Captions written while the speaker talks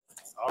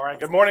All right,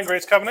 good morning,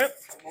 Grace Covenant.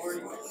 Good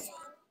morning.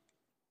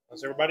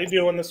 How's everybody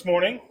doing this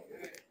morning?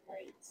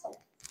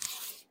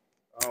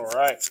 All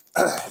right.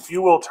 If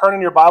you will turn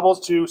in your Bibles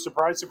to,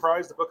 surprise,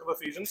 surprise, the book of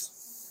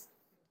Ephesians.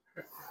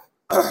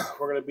 We're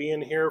going to be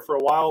in here for a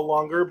while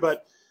longer,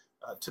 but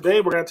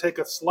today we're going to take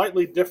a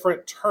slightly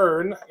different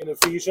turn in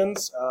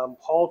Ephesians.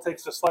 Paul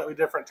takes a slightly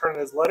different turn in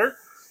his letter,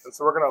 and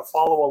so we're going to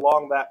follow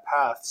along that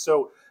path.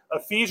 So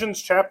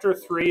Ephesians chapter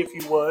 3, if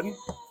you would.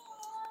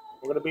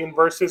 We're going to be in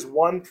verses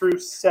 1 through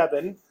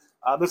 7.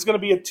 This is going to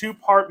be a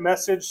two-part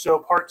message, so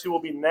part 2 will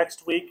be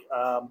next week.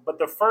 But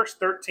the first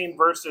 13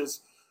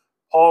 verses,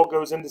 Paul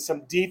goes into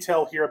some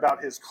detail here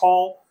about his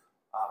call,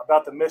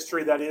 about the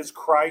mystery that is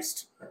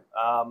Christ,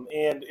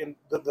 and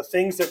the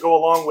things that go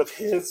along with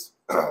his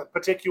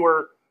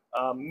particular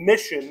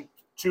mission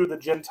to the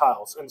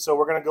Gentiles. And so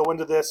we're going to go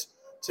into this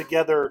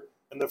together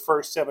in the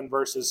first 7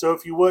 verses. So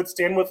if you would,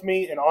 stand with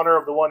me in honor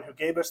of the one who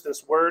gave us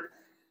this word,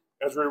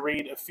 as we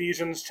read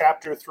Ephesians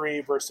chapter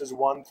 3, verses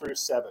 1 through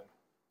 7.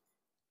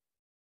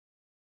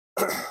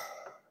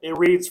 It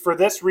reads, "For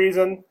this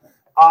reason,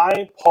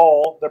 I,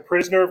 Paul, the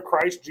prisoner of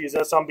Christ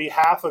Jesus, on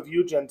behalf of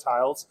you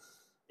Gentiles,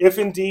 if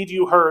indeed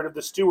you heard of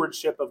the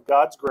stewardship of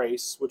God's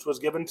grace, which was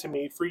given to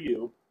me for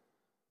you,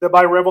 that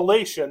by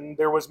revelation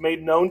there was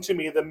made known to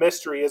me the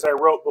mystery as I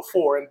wrote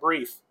before in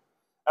brief,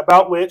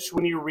 about which,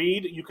 when you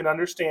read, you can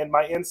understand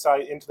my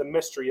insight into the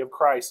mystery of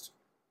Christ,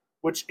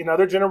 which in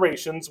other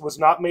generations was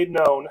not made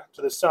known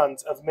to the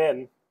sons of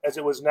men, as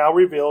it was now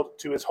revealed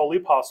to his holy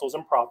apostles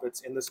and prophets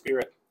in the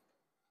Spirit.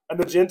 And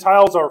the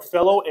Gentiles are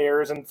fellow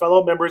heirs and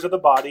fellow members of the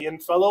body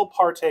and fellow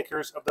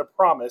partakers of the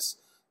promise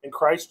in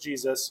Christ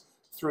Jesus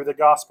through the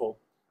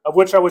gospel, of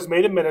which I was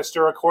made a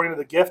minister according to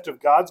the gift of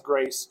God's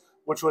grace,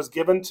 which was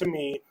given to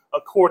me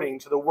according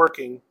to the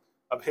working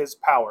of his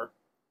power."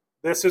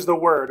 This is the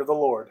word of the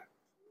Lord.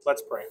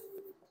 Let's pray.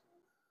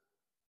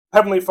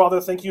 Heavenly Father,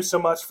 thank you so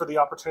much for the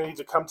opportunity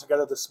to come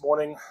together this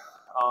morning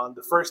on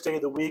the first day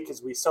of the week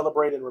as we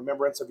celebrate in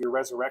remembrance of your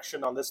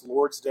resurrection on this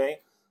Lord's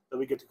Day, that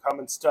we get to come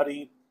and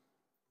study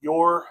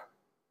your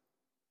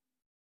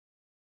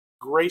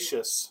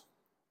gracious,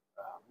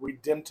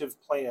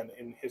 redemptive plan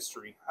in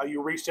history, how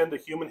you reached into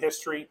human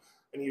history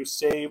and you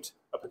saved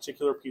a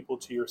particular people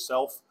to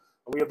yourself.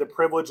 And we have the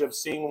privilege of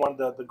seeing one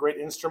of the great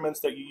instruments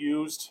that you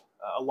used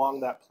along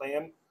that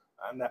plan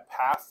and that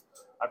path.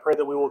 I pray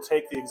that we will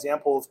take the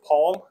example of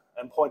Paul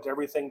and point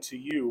everything to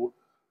you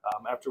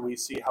after we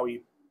see how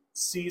he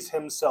sees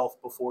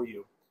himself before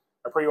you.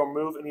 I pray you'll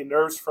remove any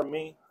nerves from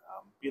me,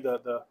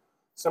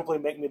 simply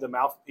make me the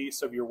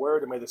mouthpiece of your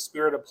word, and may the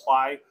Spirit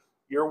apply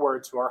your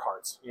word to our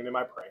hearts. In your name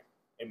I pray.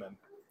 Amen.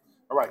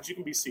 All right, you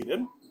can be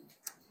seated.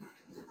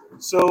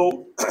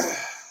 So,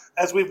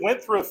 as we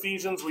went through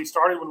Ephesians, we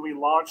started when we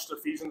launched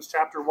Ephesians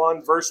chapter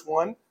 1, verse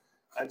 1.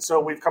 And so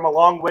we've come a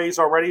long ways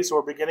already. So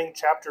we're beginning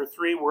chapter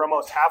 3. We're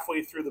almost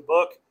halfway through the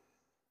book.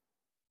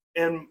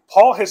 And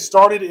Paul has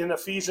started in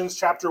Ephesians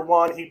chapter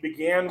 1. He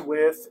began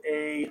with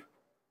a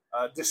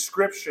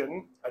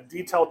description, a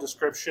detailed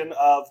description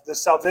of the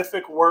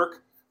salvific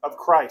work of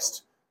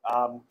Christ.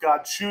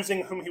 God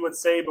choosing whom he would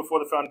save before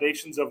the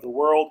foundations of the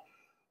world.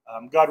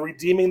 God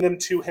redeeming them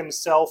to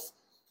himself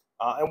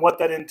and what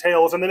that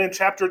entails. And then in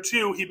chapter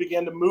 2, he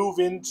began to move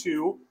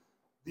into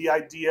the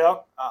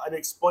idea and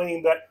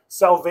explaining that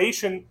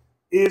salvation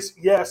is,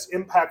 yes,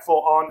 impactful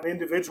on an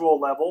individual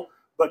level,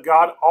 but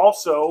God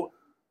also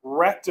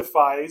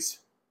rectifies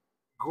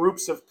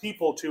groups of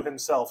people to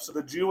himself. So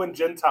the Jew and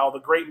Gentile, the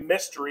great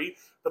mystery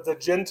that the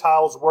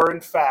Gentiles were in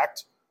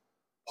fact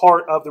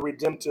part of the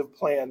redemptive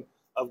plan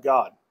of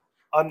God.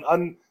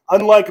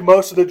 Unlike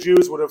most of the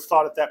Jews would have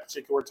thought at that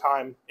particular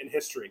time in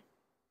history.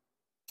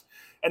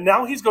 And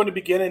now he's going to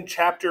begin in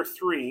chapter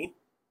 3,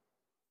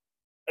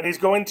 and he's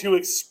going to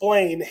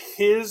explain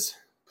his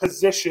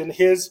position,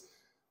 his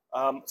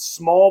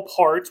small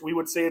part. We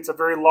would say it's a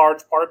very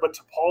large part, but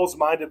to Paul's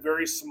mind, a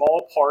very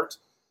small part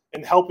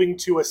in helping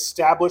to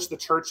establish the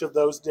church of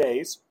those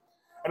days.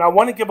 And I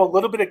want to give a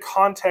little bit of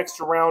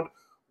context around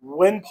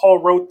when Paul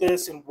wrote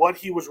this and what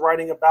he was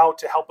writing about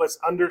to help us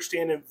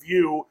understand and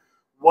view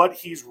what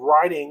he's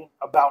writing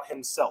about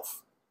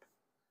himself.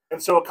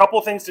 And so a couple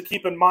of things to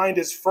keep in mind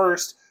is,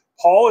 first,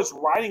 Paul is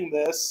writing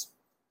this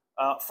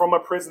from a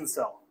prison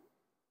cell.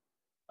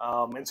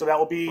 And so that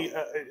will be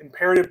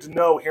imperative to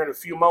know here in a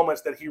few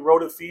moments that he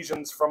wrote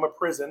Ephesians from a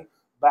prison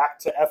back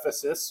to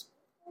Ephesus.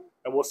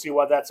 And we'll see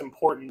why that's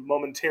important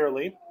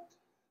momentarily.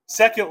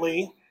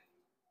 Secondly,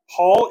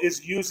 Paul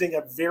is using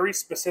a very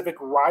specific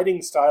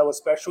writing style,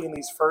 especially in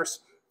these first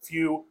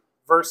few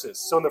verses.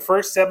 So in the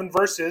first 7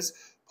 verses,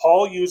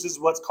 Paul uses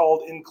what's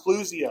called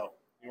inclusio. You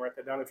can write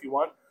that down if you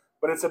want.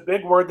 But it's a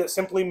big word that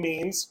simply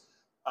means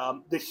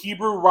the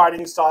Hebrew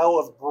writing style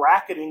of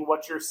bracketing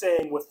what you're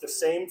saying with the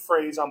same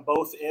phrase on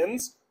both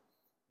ends,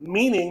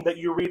 meaning that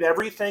you read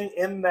everything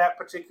in that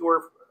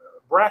particular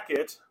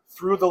bracket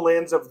through the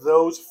lens of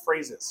those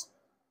phrases.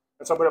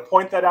 And so I'm going to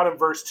point that out in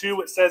verse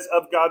 2. It says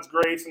of God's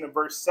grace, and in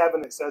verse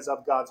 7 it says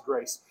of God's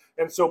grace.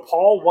 And so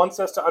Paul wants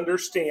us to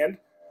understand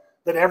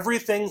that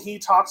everything he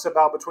talks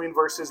about between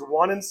verses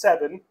 1 and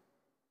 7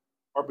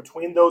 or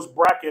between those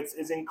brackets,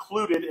 is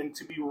included and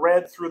to be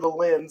read through the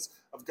lens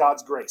of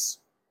God's grace.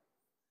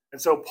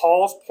 And so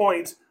Paul's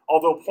point,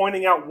 although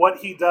pointing out what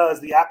he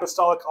does, the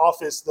apostolic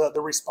office,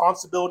 the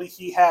responsibility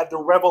he had, the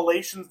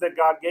revelations that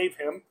God gave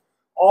him,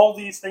 all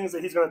these things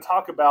that he's going to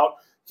talk about,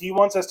 he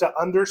wants us to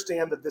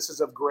understand that this is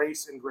of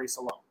grace and grace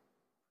alone.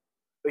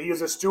 That he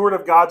is a steward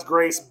of God's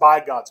grace by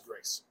God's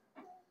grace.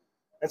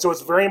 And so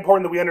it's very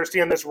important that we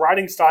understand this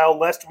writing style,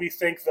 lest we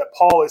think that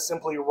Paul is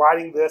simply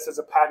writing this as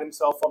a pat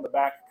himself on the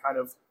back kind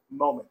of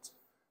moment.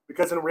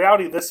 Because in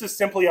reality, this is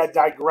simply a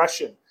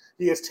digression.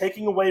 He is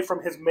taking away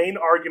from his main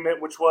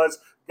argument, which was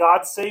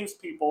God saves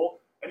people,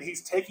 and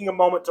he's taking a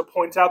moment to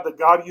point out that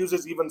God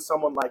uses even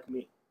someone like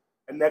me.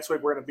 And next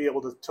week we're going to be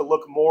able to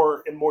look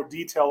more in more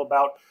detail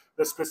about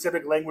the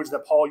specific language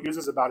that Paul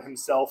uses about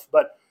himself.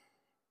 But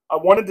I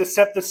wanted to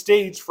set the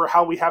stage for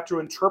how we have to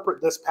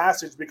interpret this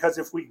passage, because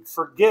if we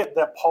forget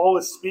that Paul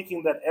is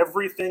speaking that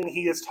everything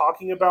he is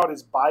talking about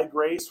is by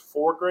grace,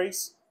 for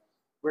grace,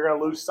 we're going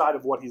to lose sight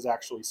of what he's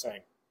actually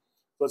saying.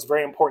 So it's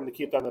very important to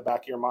keep that in the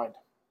back of your mind.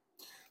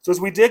 So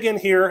as we dig in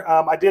here,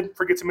 I did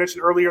forget to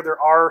mention earlier,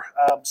 there are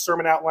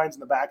sermon outlines in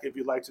the back. If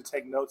you'd like to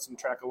take notes and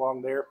track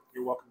along there,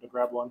 you're welcome to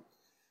grab one.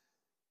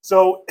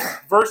 So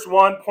verse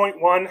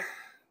 1.1,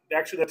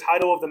 actually the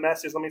title of the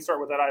message, let me start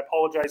with that, I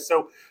apologize.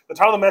 So the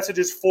title of the message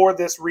is For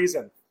This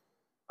Reason,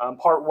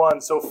 part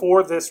 1. So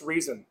for this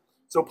reason.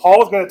 So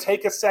Paul is going to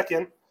take a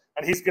second,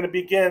 and he's going to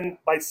begin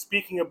by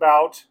speaking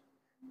about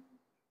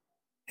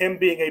him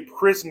being a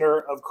prisoner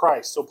of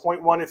Christ. So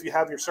point 1, if you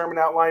have your sermon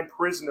outline,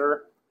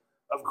 prisoner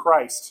of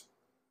Christ.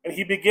 And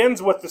he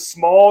begins with the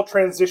small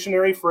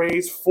transitionary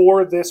phrase,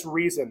 for this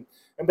reason.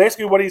 And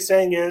basically what he's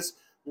saying is,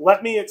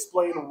 let me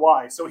explain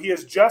why. So he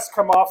has just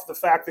come off the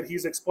fact that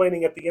he's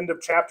explaining at the end of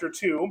chapter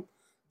 2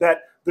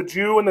 that the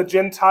Jew and the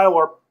Gentile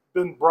are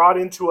been brought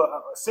into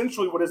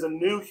essentially what is a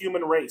new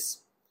human race.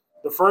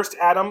 The first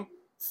Adam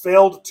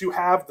failed to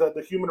have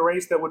the human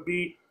race that would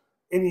be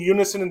in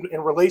unison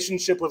in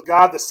relationship with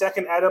God. The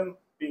second Adam,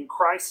 being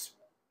Christ,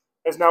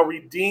 has now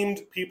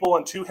redeemed people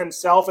unto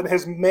himself and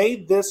has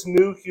made this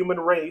new human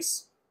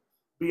race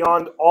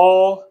beyond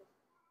all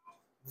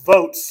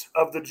votes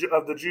of the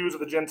Jews or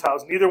the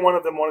Gentiles. Neither one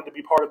of them wanted to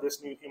be part of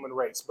this new human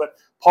race. But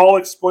Paul,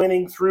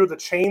 explaining through the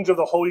change of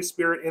the Holy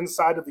Spirit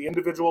inside of the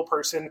individual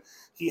person,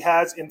 he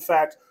has in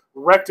fact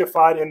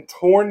rectified and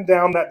torn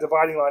down that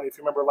dividing line, if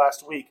you remember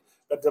last week,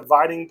 that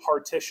dividing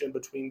partition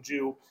between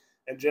Jew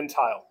and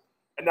Gentile.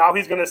 And now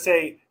he's going to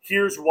say,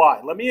 here's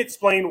why. Let me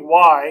explain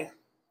why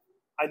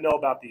I know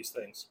about these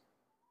things.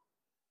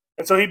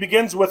 And so he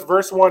begins with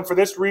verse 1, for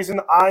this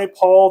reason I,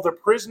 Paul, the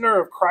prisoner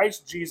of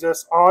Christ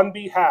Jesus, on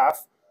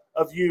behalf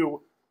of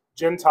you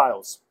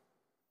Gentiles.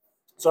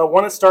 So I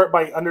want to start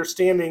by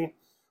understanding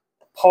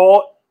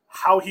Paul,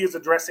 how he is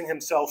addressing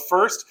himself.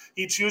 First,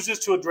 he chooses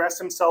to address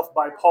himself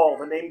by Paul,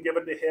 the name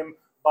given to him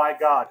by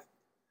God.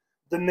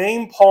 The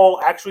name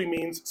Paul actually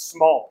means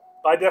small.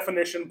 By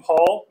definition,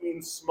 Paul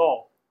means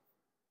small.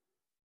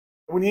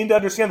 We need to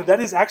understand that that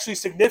is actually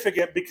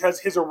significant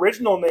because his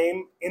original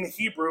name in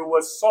Hebrew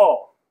was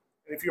Saul.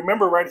 And if you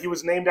remember right, he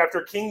was named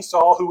after King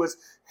Saul, who was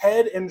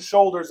head and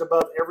shoulders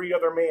above every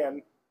other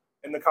man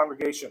in the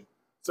congregation.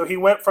 So he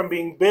went from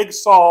being big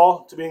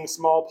Saul to being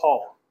small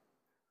Paul.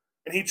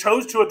 And he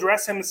chose to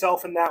address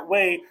himself in that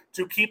way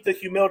to keep the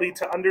humility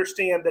to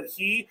understand that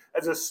he,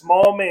 as a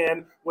small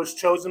man, was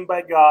chosen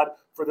by God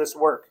for this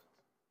work.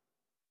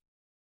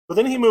 But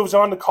then he moves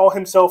on to call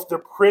himself the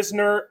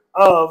prisoner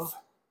of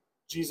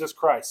Jesus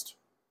Christ.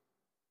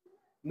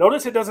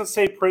 Notice it doesn't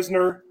say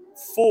prisoner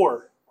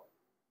for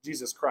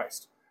Jesus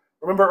Christ.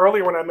 Remember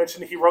earlier when I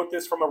mentioned he wrote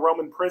this from a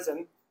Roman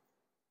prison.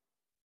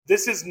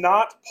 This is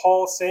not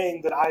Paul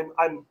saying that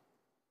I'm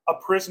a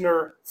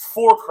prisoner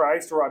for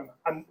Christ, or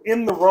I'm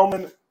in the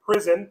Roman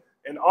prison,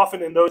 and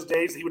often in those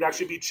days he would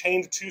actually be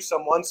chained to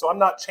someone. So I'm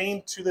not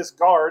chained to this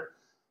guard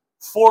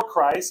for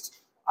Christ.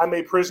 I'm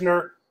a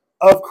prisoner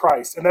of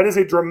Christ. And that is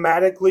a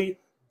dramatically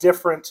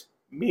different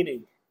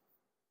meaning.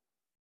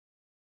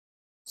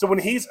 So when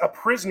he's a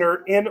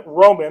prisoner in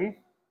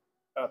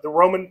the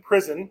Roman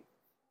prison,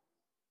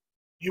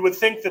 you would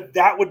think that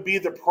that would be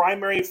the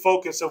primary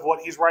focus of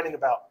what he's writing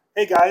about.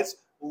 Hey guys,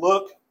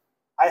 look,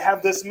 I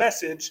have this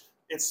message.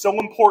 It's so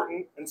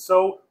important and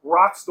so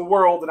rocks the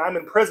world that I'm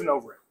in prison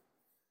over it.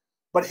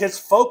 But his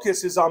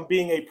focus is on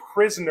being a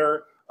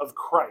prisoner of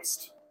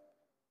Christ.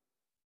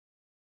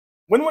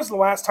 When was the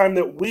last time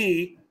that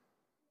we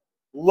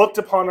looked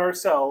upon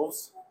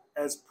ourselves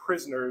as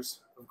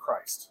prisoners of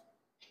Christ?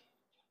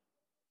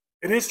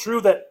 It is true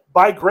that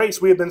by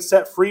grace we have been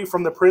set free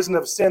from the prison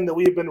of sin, that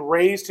we have been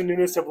raised to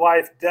newness of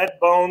life, dead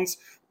bones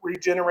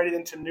regenerated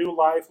into new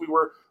life. We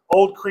were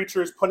old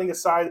creatures putting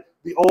aside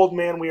the old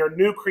man. We are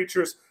new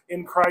creatures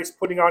in Christ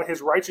putting on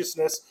his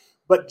righteousness.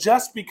 But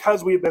just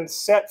because we have been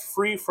set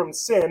free from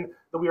sin,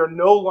 that we are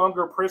no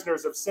longer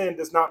prisoners of sin,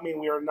 does not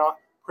mean we are not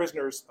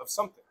prisoners of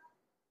something.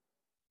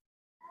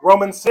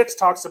 Romans 6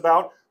 talks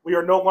about we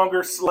are no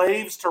longer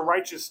slaves to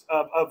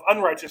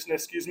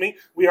unrighteousness.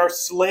 We are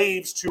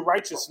slaves to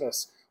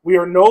righteousness. We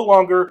are no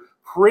longer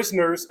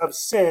prisoners of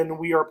sin.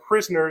 We are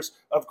prisoners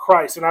of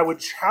Christ. And I would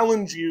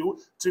challenge you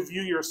to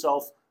view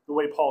yourself the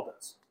way Paul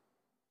does.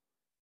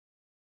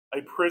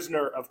 A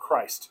prisoner of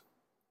Christ.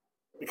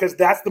 Because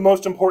that's the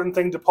most important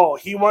thing to Paul.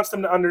 He wants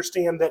them to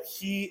understand that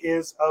he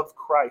is of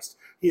Christ.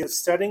 He is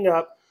setting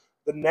up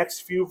the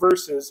next few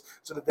verses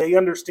so that they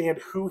understand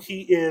who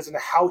he is and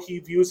how he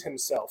views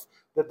himself.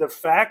 That the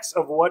facts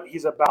of what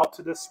he's about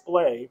to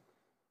display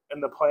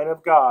and the plan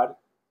of God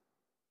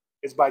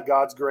is by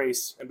God's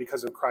grace and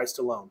because of Christ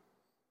alone.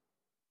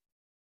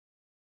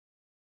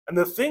 And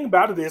the thing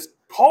about it is,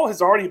 Paul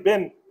has already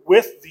been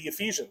with the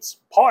Ephesians.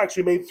 Paul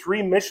actually made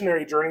 3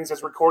 missionary journeys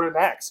as recorded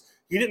in Acts.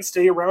 He didn't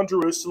stay around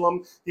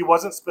Jerusalem. He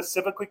wasn't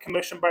specifically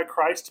commissioned by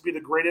Christ to be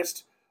the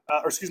greatest,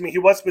 he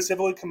was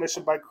specifically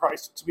commissioned by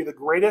Christ to be the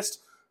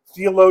greatest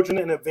theologian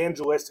and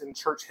evangelist in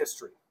church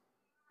history.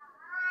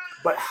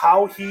 But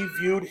how he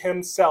viewed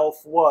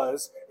himself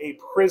was a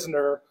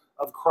prisoner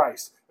of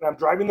Christ. And I'm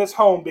driving this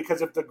home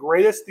because if the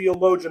greatest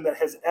theologian that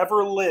has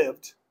ever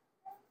lived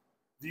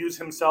views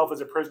himself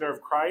as a prisoner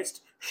of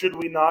Christ, should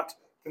we not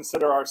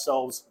consider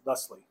ourselves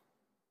thusly?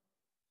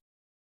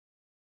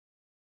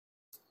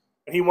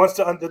 And he wants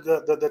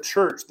the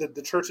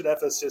church at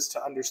Ephesus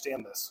to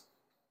understand this.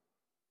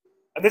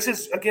 And this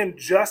is, again,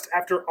 just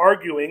after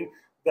arguing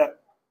that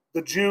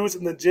the Jews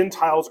and the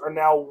Gentiles are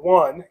now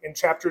one in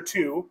chapter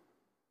 2.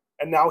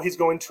 And now he's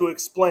going to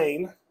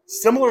explain,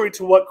 similarly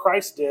to what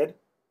Christ did,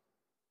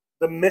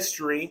 the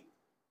mystery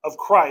of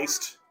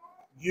Christ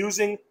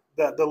using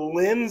the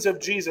lens of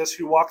Jesus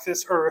who walked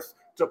this earth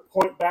to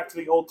point back to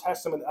the Old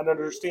Testament and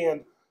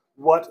understand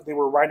what they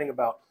were writing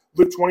about.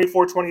 Luke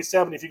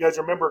 24:27, if you guys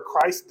remember,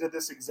 Christ did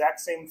this exact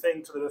same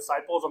thing to the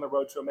disciples on the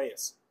road to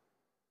Emmaus.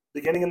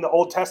 Beginning in the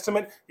Old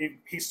Testament,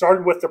 he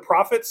started with the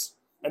prophets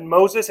and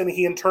Moses, and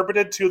he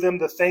interpreted to them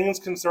the things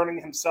concerning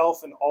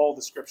himself in all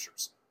the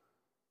scriptures.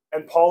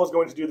 And Paul is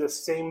going to do the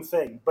same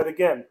thing. But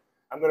again,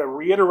 I'm going to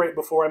reiterate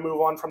before I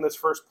move on from this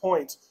first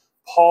point,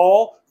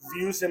 Paul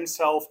views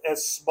himself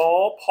as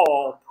small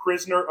Paul,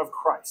 prisoner of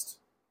Christ.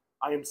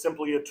 I am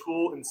simply a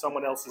tool in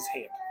someone else's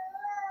hand.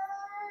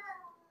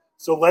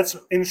 So let's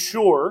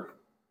ensure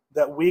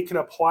that we can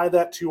apply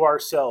that to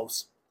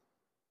ourselves.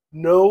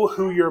 Know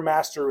who your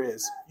master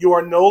is. You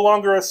are no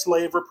longer a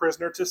slave or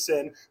prisoner to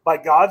sin. By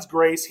God's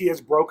grace, he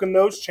has broken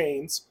those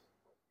chains.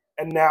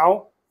 And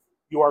now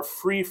you are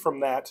free from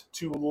that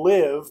to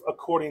live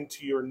according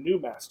to your new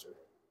master.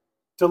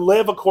 To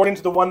live according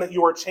to the one that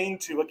you are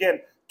chained to.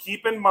 Again,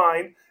 keep in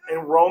mind, in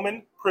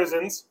Roman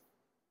prisons,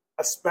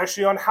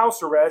 especially on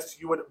house arrest,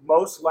 you would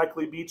most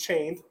likely be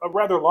chained, a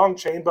rather long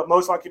chain, but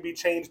most likely be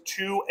chained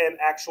to an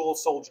actual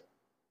soldier.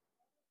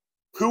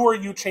 Who are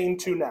you chained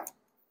to now?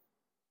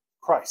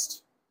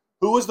 Christ.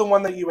 Who is the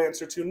one that you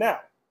answer to now?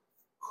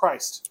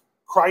 Christ.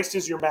 Christ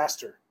is your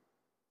master.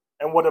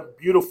 And what a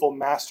beautiful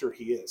master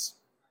he is.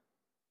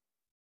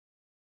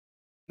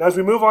 Now, as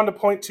we move on to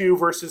point 2,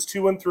 verses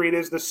 2 and 3, it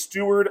is the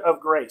steward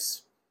of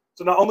grace.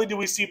 So not only do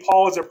we see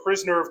Paul as a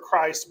prisoner of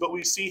Christ, but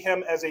we see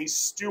him as a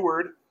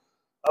steward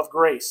of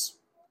grace.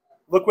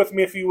 Look with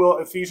me, if you will,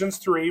 Ephesians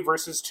 3,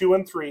 verses 2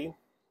 and 3.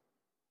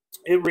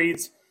 It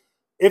reads,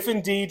 "If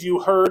indeed you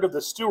heard of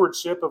the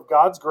stewardship of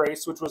God's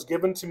grace, which was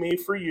given to me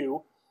for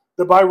you,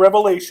 that by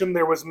revelation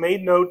there was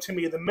made known to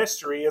me the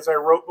mystery, as I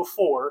wrote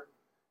before,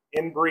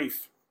 in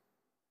brief."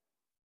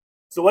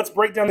 So let's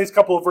break down these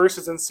couple of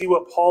verses and see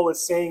what Paul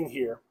is saying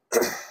here.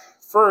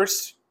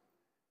 First,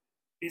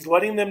 he's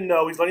letting them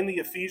know, he's letting the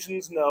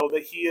Ephesians know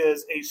that he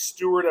is a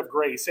steward of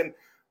grace. And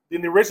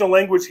in the original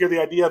language here, the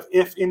idea of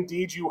 "if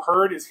indeed you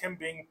heard" is him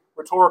being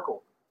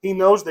rhetorical. He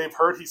knows they've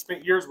heard. He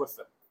spent years with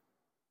them.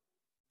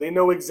 They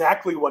know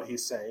exactly what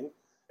he's saying.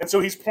 And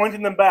so he's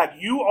pointing them back.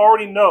 You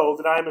already know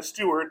that I am a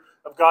steward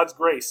of God's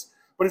grace.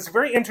 But it's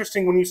very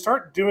interesting when you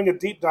start doing a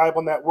deep dive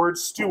on that word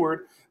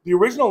steward. The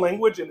original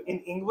language in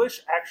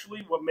English,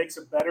 actually, what makes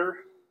a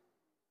better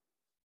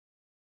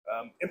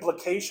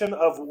implication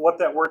of what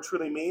that word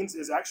truly means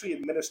is actually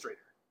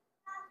administrator.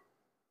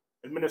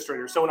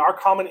 Administrator. So in our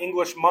common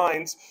English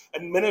minds,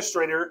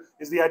 administrator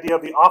is the idea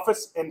of the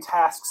office and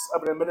tasks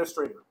of an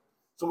administrator.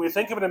 So when we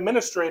think of an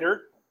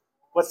administrator,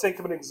 let's think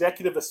of an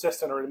executive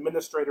assistant or an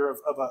administrator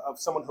of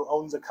someone who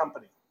owns a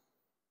company.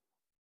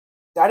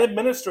 That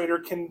administrator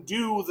can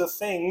do the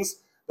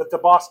things that the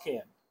boss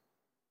can,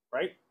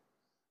 right?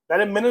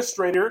 That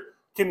administrator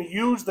can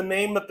use the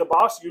name that the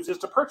boss uses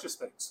to purchase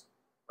things,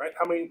 right?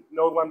 How many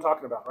know what I'm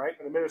talking about, right?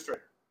 An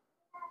administrator.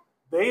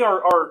 They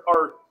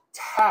are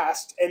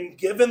tasked and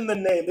given the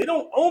name. They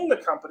don't own the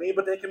company,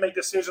 but they can make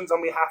decisions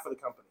on behalf of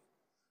the company.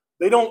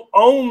 They don't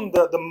own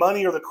the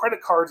money or the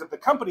credit cards that the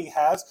company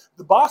has.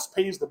 The boss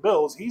pays the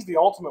bills. He's the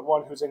ultimate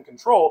one who's in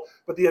control,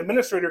 but the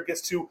administrator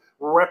gets to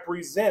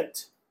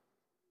represent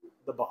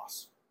the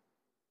boss.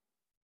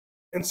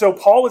 And so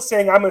Paul is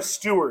saying, I'm a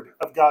steward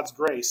of God's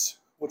grace,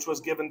 which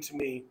was given to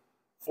me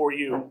for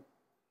you.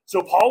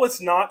 So Paul is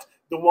not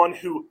the one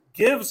who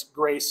gives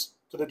grace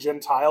to the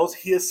Gentiles.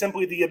 He is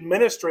simply the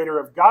administrator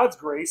of God's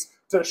grace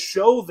to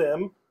show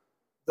them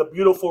the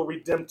beautiful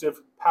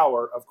redemptive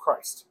power of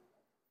Christ.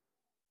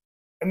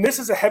 And this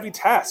is a heavy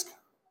task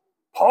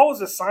Paul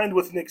is assigned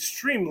with an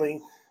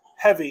extremely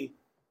heavy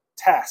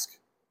task.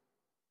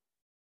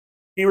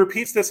 He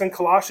repeats this in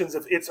Colossians.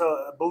 It's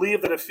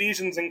believed that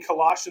Ephesians and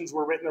Colossians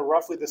were written at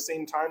roughly the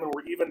same time and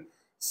were even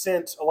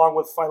sent, along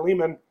with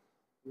Philemon,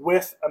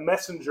 with a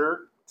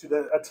messenger to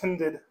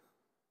the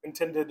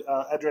intended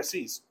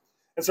addressees.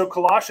 And so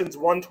Colossians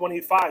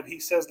 1:25, he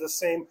says the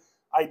same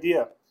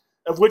idea,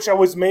 of which I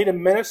was made a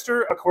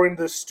minister according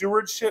to the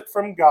stewardship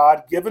from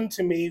God given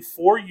to me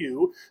for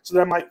you, so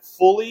that I might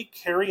fully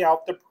carry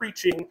out the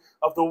preaching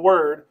of the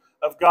word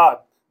of God.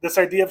 This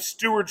idea of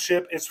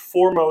stewardship is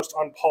foremost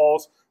on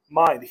Paul's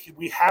mind.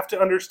 We have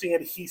to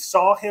understand he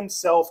saw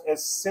himself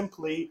as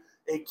simply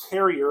a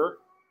carrier,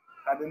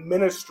 an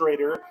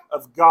administrator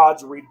of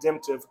God's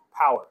redemptive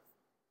power.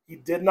 He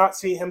did not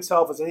see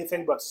himself as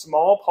anything but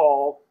small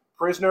Paul,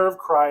 prisoner of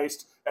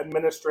Christ,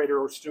 administrator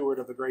or steward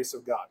of the grace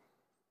of God.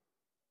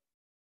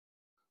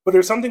 But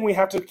there's something we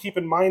have to keep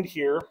in mind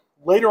here.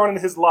 Later on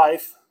in his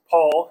life,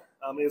 Paul,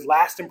 in his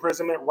last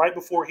imprisonment, right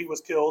before he was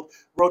killed,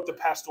 wrote the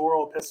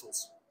pastoral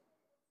epistles.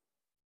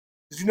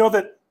 Did you know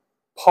that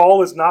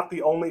Paul is not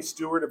the only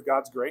steward of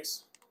God's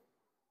grace?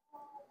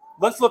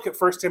 Let's look at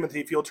 1 Timothy.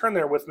 If you'll turn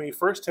there with me,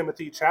 1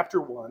 Timothy chapter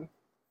 1.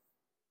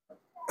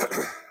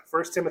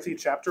 1 Timothy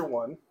chapter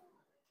 1.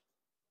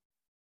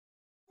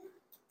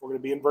 We're going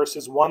to be in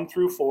verses 1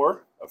 through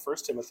 4 of 1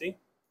 Timothy.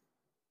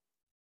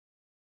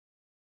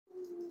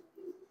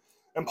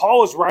 And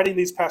Paul is writing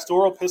these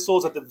pastoral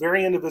epistles at the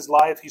very end of his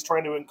life. He's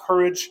trying to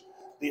encourage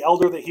the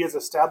elder that he has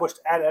established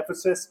at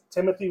Ephesus.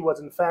 Timothy was,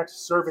 in fact,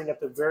 serving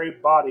at the very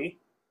body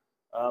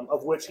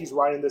of which he's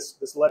writing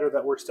this letter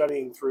that we're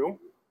studying through.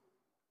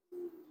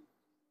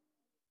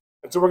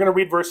 And so we're going to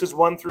read verses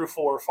 1 through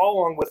 4. Follow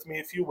along with me,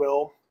 if you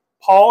will.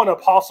 Paul, an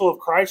apostle of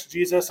Christ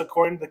Jesus,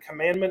 according to the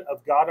commandment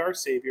of God our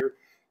Savior,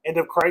 and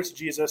of Christ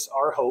Jesus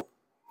our hope.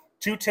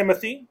 To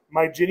Timothy,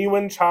 my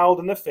genuine child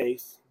in the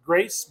faith,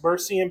 grace,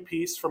 mercy, and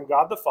peace from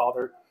God the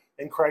Father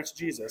and Christ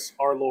Jesus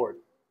our Lord.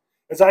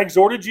 As I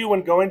exhorted you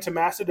when going to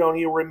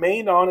Macedonia,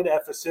 remain on at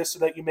Ephesus, so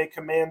that you may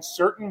command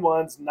certain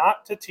ones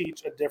not to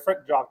teach a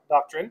different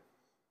doctrine,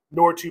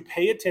 nor to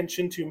pay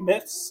attention to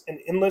myths and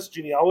endless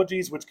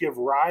genealogies which give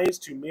rise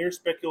to mere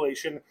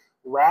speculation,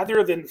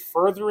 rather than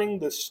furthering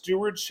the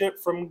stewardship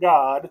from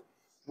God,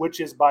 which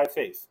is by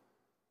faith.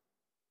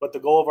 But the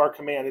goal of our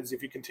command is,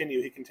 if you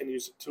continue, he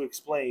continues to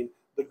explain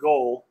the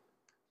goal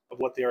of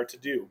what they are to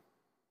do.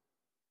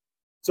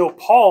 So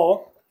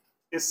Paul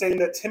is saying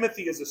that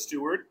Timothy is a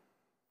steward.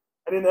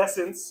 And in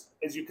essence,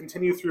 as you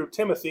continue through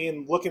Timothy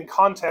and look in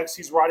context,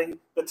 he's writing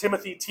that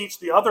Timothy teach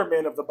the other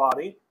men of the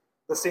body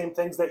the same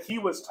things that he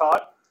was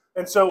taught.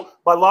 And so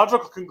by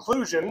logical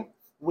conclusion,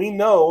 we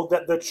know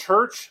that the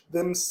church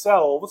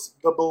themselves,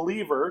 the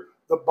believer,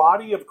 the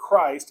body of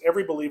Christ,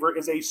 every believer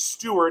is a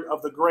steward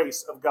of the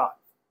grace of God.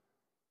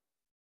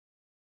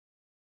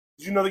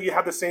 Did you know that you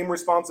have the same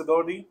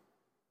responsibility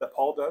that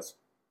Paul does?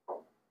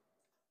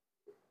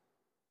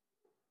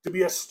 To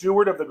be a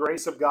steward of the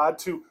grace of God,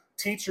 to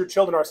teach your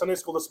children. Our Sunday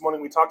school this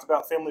morning, we talked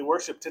about family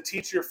worship. To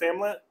teach your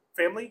family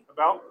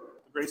about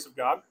the grace of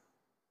God.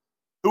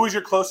 Who is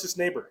your closest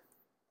neighbor?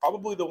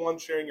 Probably the one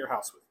sharing your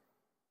house with you.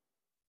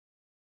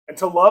 And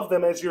to love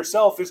them as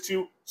yourself is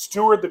to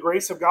steward the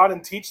grace of God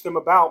and teach them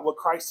about what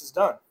Christ has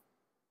done.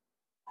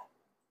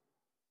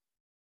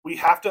 We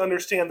have to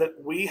understand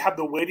that we have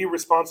the weighty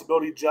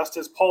responsibility, just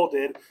as Paul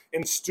did,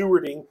 in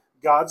stewarding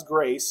God's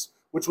grace,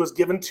 which was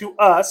given to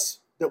us,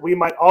 that we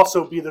might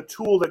also be the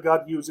tool that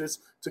God uses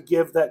to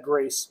give that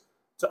grace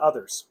to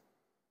others.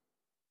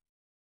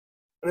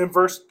 And in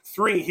verse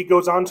 3, he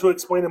goes on to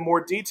explain in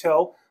more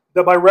detail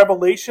that by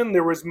revelation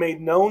there was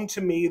made known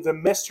to me the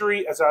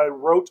mystery, as I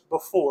wrote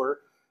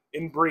before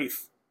in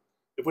brief.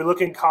 If we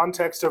look in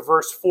context of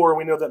verse 4,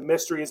 we know that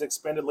mystery is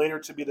expanded later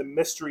to be the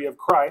mystery of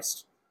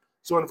Christ.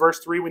 So in verse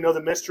 3, we know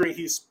the mystery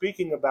he's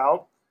speaking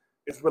about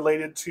is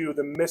related to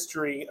the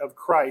mystery of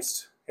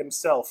Christ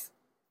himself.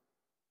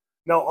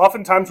 Now,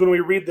 oftentimes when we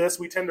read this,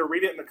 we tend to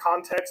read it in the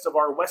context of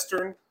our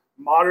Western,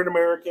 modern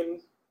American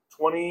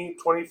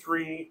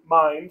 2023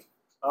 mind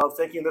of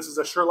thinking this is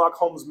a Sherlock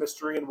Holmes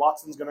mystery and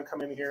Watson's going to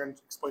come in here and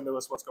explain to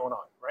us what's going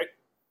on, right?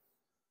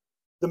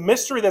 The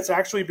mystery that's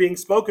actually being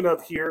spoken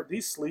of here,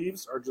 these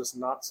sleeves are just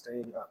not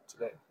staying up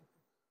today.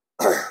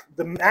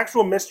 The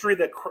actual mystery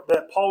that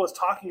Paul is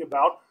talking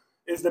about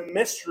is the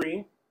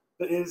mystery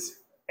that is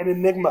an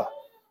enigma.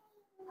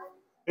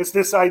 It's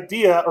this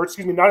idea, or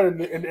excuse me, not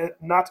an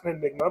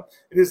enigma.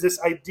 It is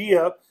this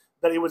idea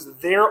that it was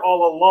there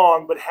all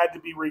along, but had to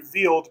be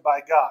revealed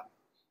by God.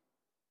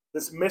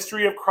 This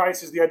mystery of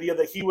Christ is the idea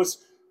that he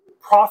was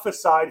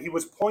prophesied, he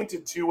was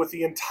pointed to with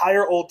the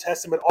entire Old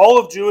Testament. All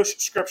of Jewish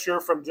scripture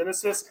from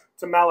Genesis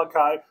to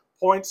Malachi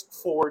points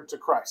forward to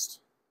Christ.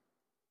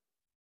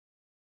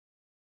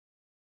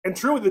 And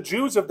truly, the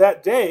Jews of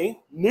that day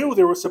knew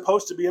there was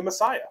supposed to be a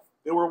Messiah.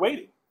 They were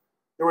waiting.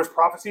 There was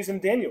prophecies in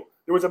Daniel.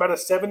 There was about a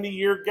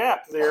 70-year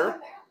gap there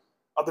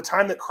of the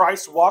time that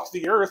Christ walked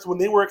the earth when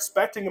they were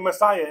expecting a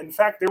Messiah. In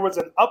fact, there was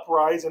an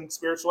uprise in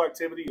spiritual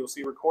activity. You'll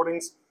see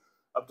recordings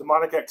of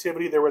demonic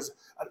activity. There was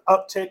an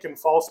uptick in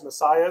false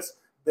messiahs.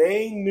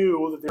 They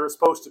knew that there was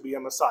supposed to be a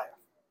Messiah.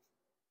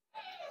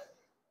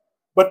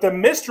 But the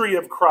mystery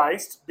of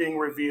Christ being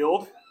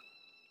revealed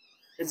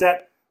is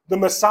that the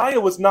Messiah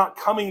was not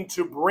coming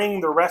to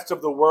bring the rest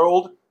of the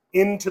world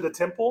into the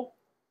temple,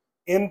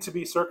 in to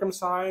be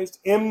circumcised,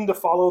 in to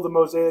follow the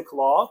Mosaic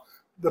law.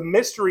 The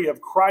mystery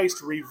of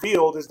Christ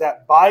revealed is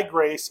that by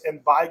grace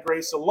and by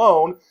grace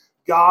alone,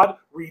 God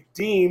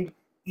redeemed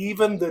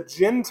even the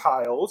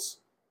Gentiles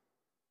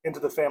into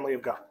the family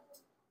of God.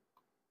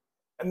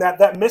 And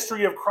that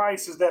mystery of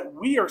Christ is that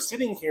we are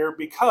sitting here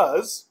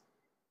because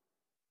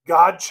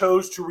God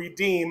chose to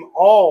redeem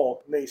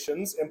all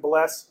nations and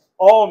bless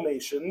all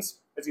nations,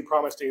 as he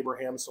promised to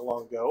Abraham so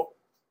long ago,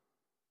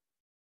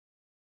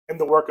 in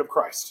the work of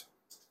Christ.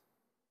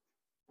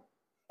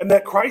 And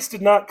that Christ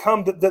did not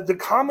come, the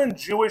common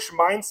Jewish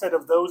mindset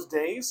of those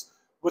days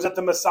was that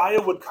the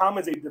Messiah would come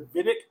as a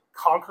Davidic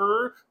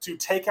conqueror to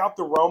take out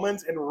the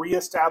Romans and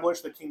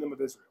reestablish the kingdom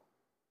of Israel.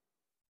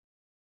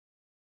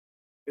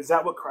 Is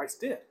that what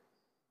Christ did?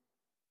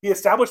 He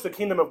established the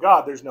kingdom of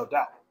God, there's no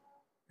doubt.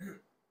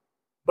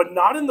 But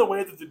not in the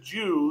way that the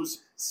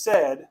Jews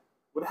said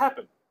would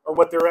happen, or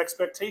what their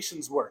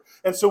expectations were.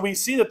 And so we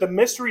see that the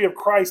mystery of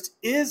Christ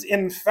is,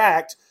 in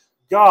fact,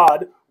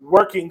 God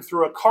working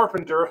through a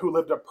carpenter who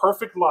lived a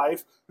perfect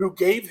life, who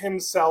gave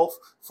himself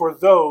for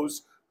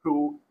those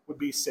who would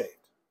be saved.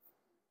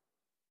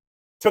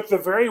 Took the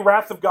very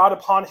wrath of God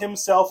upon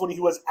himself when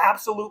he was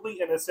absolutely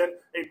innocent,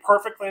 a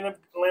perfect Lamb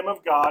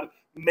of God,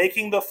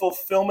 making the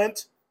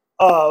fulfillment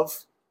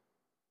of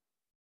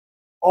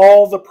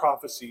all the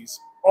prophecies,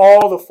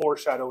 all the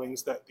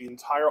foreshadowings that the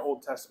entire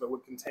Old Testament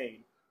would contain,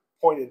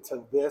 pointed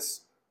to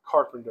this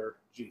carpenter,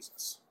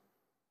 Jesus.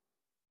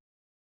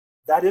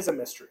 That is a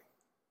mystery.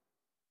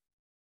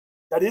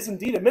 That is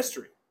indeed a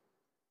mystery.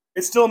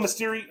 It's still a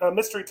mystery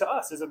to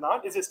us, is it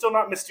not? Is it still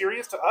not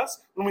mysterious to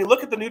us? When we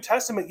look at the New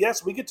Testament,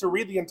 yes, we get to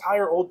read the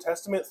entire Old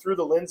Testament through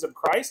the lens of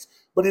Christ,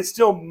 but it's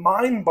still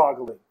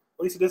mind-boggling,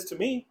 at least it is to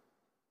me,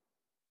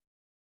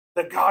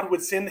 that God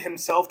would send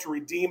himself to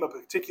redeem a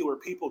particular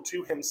people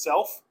to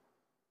himself,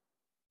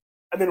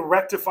 and then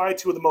rectify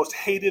two of the most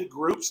hated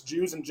groups,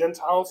 Jews and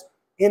Gentiles,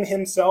 in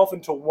himself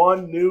into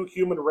one new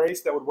human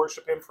race that would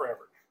worship him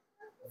forever.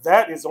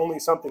 That is only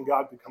something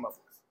God could come up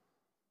with.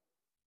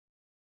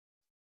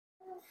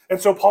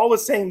 And so Paul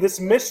is saying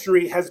this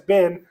mystery has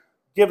been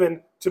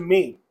given to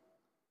me.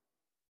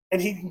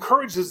 And he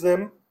encourages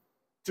them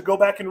to go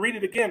back and read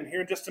it again here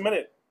in just a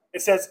minute.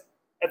 It says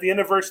at the end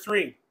of verse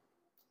 3,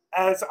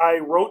 as I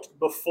wrote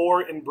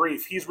before in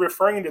brief. He's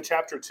referring to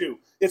chapter 2.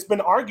 It's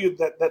been argued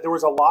that there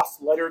was a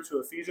lost letter to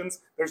Ephesians.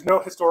 There's no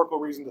historical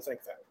reason to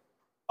think that,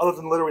 other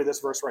than literally this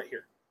verse right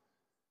here.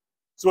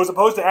 So as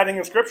opposed to adding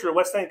in scripture,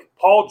 let's think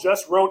Paul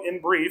just wrote in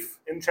brief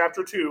in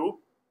chapter 2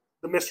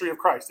 the mystery of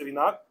Christ, did he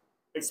not?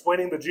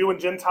 Explaining the Jew and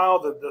Gentile,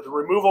 the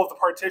removal of the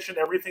partition,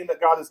 everything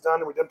that God has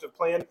done in redemptive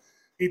plan.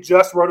 He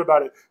just wrote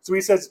about it. So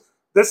he says,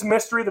 this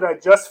mystery that I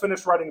just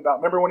finished writing about.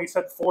 Remember when he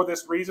said for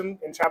this reason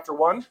in chapter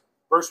 1,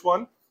 verse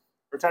 1?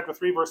 Or chapter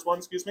 3, verse 1,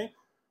 excuse me.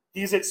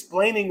 He's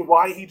explaining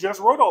why he just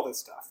wrote all this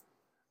stuff.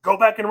 Go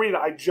back and read it.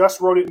 I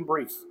just wrote it in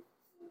brief.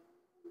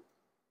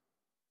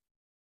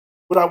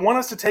 What I want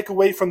us to take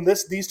away from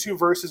these two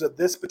verses of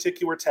this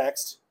particular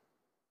text,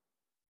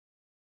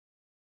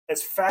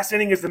 as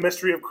fascinating as the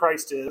mystery of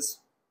Christ is,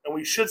 and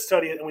we should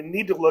study it and we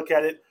need to look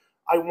at it,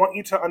 I want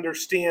you to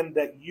understand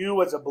that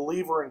you as a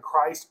believer in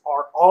Christ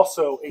are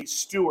also a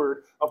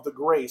steward of the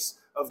grace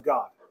of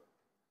God.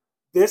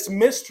 This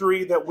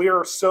mystery that we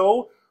are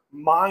so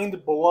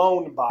mind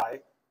blown by,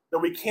 that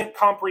we can't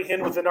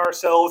comprehend within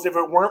ourselves. If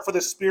it weren't for the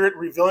Spirit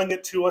revealing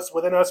it to us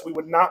within us, we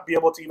would not be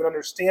able to even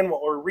understand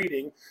what we're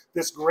reading.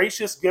 This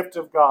gracious gift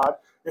of God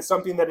is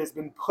something that has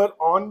been put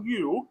on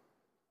you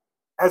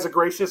as a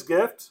gracious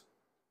gift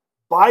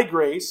by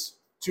grace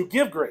to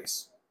give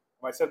grace.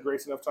 Have I said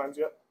grace enough times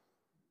yet?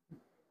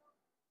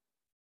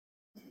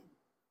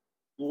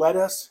 Let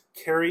us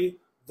carry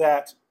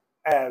that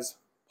as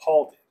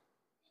Paul did.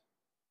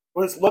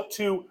 Let's look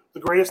to the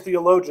greatest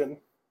theologian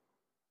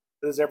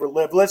that has ever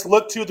lived. Let's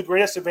look to the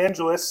greatest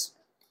evangelist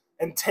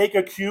and take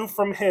a cue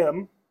from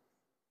him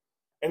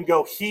and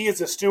go, he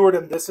is a steward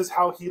and this is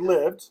how he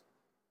lived,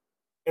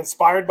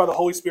 inspired by the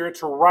Holy Spirit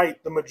to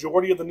write the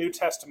majority of the New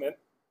Testament.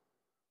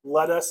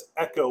 Let us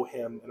echo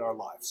him in our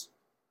lives.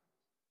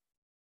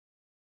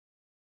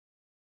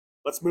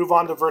 Let's move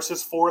on to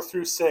verses 4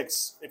 through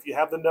 6. If you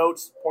have the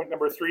notes, point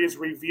number 3 is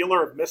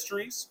revealer of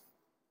mysteries.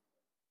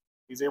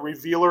 He's a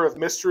revealer of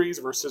mysteries,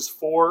 verses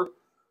 4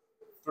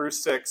 through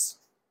 6.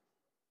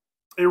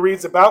 It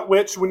reads, about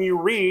which, when you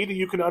read,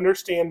 you can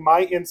understand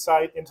my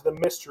insight into the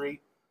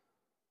mystery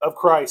of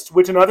Christ,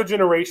 which in other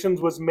generations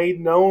was made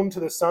known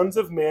to the sons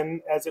of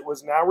men, as it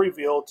was now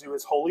revealed to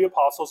his holy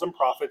apostles and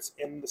prophets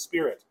in the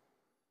Spirit.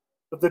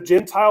 But the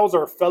Gentiles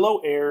are fellow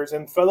heirs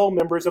and fellow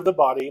members of the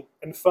body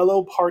and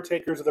fellow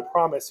partakers of the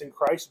promise in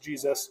Christ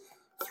Jesus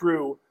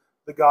through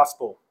the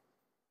gospel.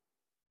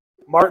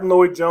 Martin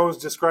Lloyd-Jones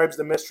describes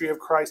the mystery of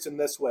Christ in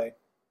this way.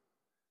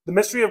 The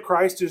mystery of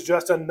Christ is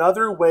just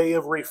another way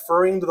of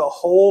referring to the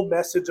whole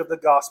message of the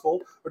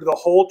gospel, or to the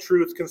whole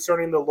truth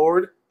concerning the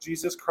Lord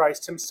Jesus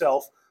Christ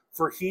himself,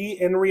 for he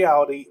in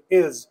reality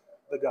is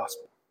the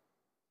gospel.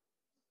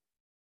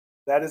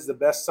 That is the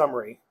best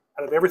summary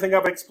out of everything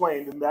I've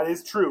explained, and that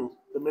is true,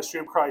 the mystery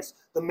of Christ.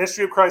 The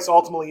mystery of Christ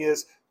ultimately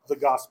is the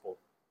gospel.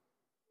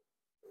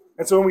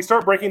 And so when we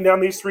start breaking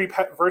down these three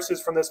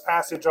verses from this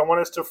passage, I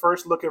want us to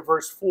first look at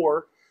verse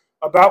 4,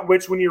 about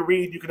which when you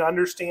read, you can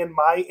understand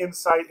my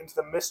insight into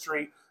the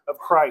mystery of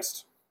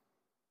Christ.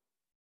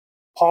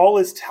 Paul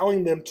is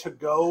telling them to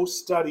go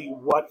study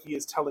what he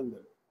is telling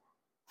them.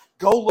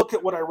 Go look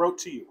at what I wrote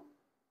to you.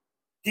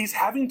 He's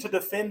having to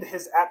defend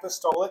his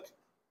apostolic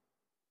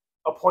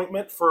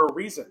appointment for a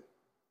reason.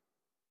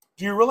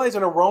 Do you realize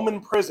in a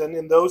Roman prison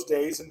in those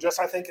days, and just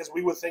I think as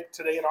we would think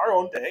today in our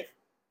own day,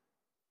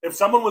 if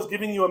someone was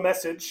giving you a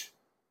message,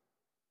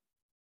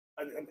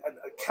 a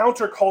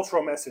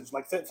countercultural message,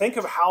 like think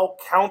of how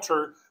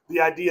counter the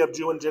idea of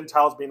Jew and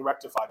Gentiles being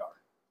rectified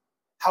are.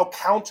 How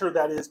counter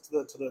that is to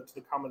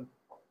the common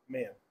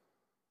man.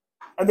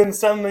 And then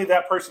suddenly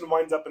that person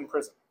winds up in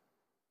prison.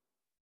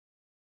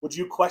 Would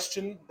you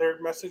question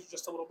their message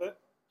just a little bit?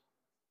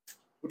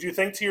 Would you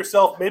think to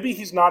yourself, maybe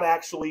he's not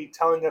actually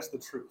telling us the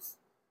truth?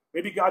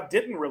 Maybe God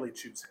didn't really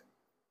choose him.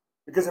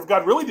 Because if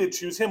God really did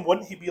choose him,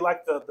 wouldn't he be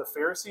like the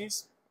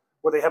Pharisees,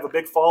 where they have a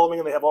big following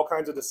and they have all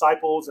kinds of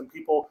disciples and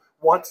people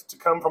want to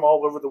come from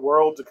all over the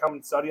world to come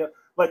and study it?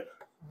 Like,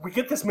 we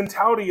get this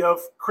mentality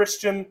of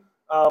Christian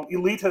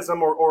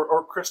elitism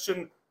or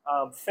Christian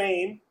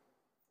fame,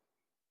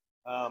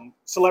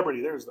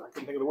 celebrity. I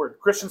couldn't think of the word.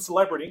 Christian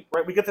celebrity,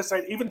 right? We get this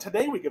idea, even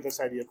today we get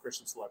this idea of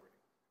Christian celebrity.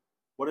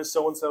 What does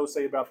so-and-so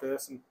say about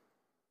this? And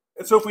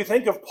so if we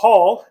think of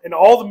Paul and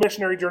all the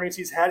missionary journeys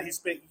he's had, he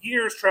spent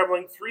years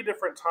traveling 3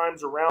 different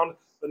times around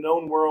the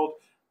known world,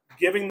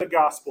 giving the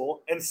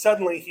gospel, and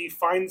suddenly he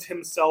finds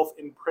himself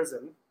in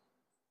prison.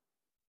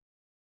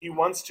 He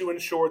wants to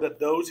ensure that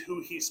those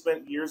who he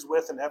spent years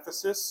with in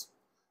Ephesus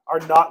are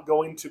not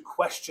going to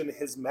question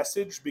his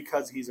message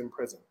because he's in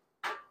prison.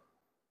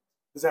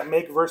 Does that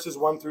make verses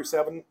 1 through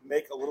 7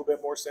 make a little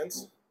bit more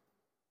sense?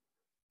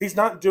 He's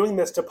not doing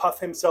this to puff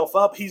himself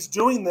up. He's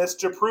doing this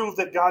to prove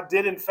that God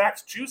did in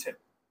fact choose him.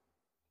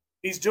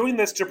 He's doing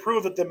this to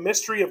prove that the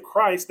mystery of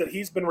Christ that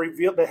has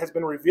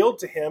been revealed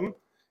to him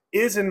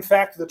is in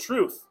fact the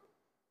truth.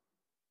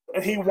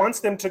 And he wants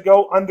them to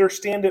go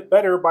understand it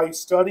better by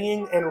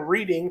studying and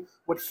reading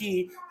what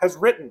he has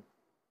written.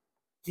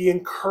 He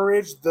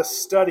encouraged the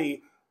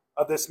study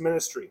of this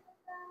ministry.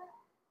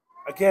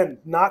 Again,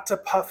 not to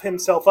puff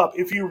himself up.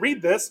 If you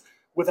read this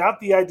without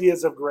the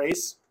ideas of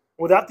grace,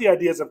 without the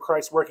ideas of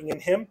Christ working in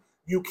him,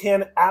 you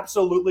can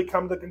absolutely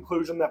come to the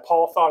conclusion that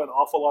Paul thought an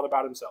awful lot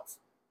about himself.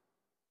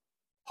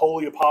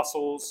 Holy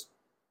apostles,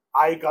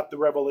 I got the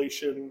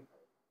revelation.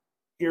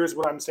 Here's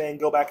what I'm saying.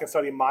 Go back and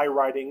study my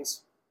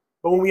writings.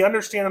 But when we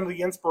understand under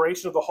the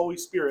inspiration of the Holy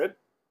Spirit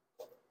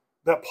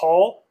that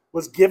Paul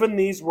was given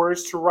these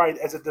words to write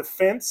as a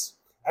defense,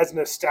 as an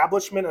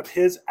establishment of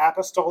his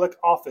apostolic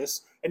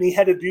office, and he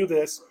had to do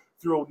this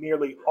through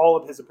nearly all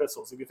of his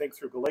epistles. If you think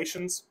through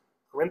Galatians,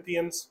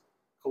 Corinthians,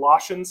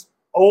 Colossians,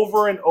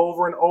 over and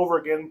over and over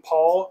again,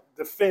 Paul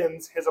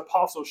defends his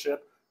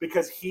apostleship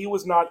because he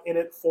was not in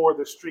it for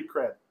the street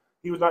cred.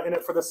 He was not in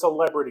it for the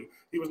celebrity.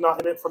 He was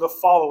not in it for the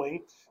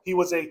following. He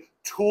was a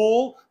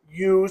tool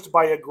used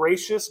by a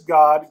gracious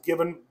God,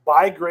 given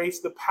by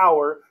grace the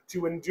power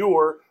to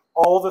endure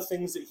all the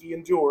things that he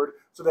endured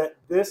so that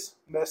this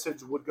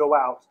message would go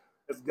out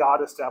as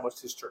God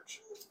established his church.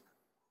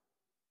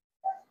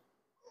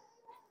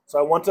 So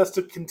I want us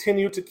to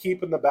continue to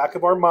keep in the back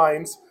of our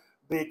minds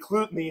the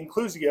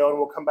inclusio, and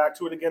we'll come back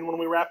to it again when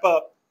we wrap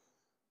up,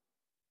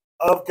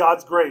 of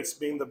God's grace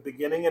being the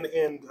beginning and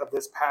end of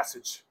this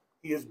passage.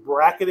 He is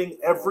bracketing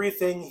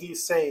everything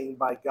he's saying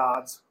by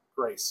God's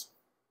grace.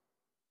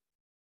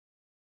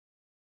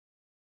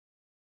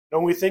 Now,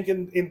 when we think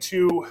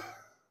into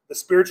the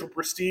spiritual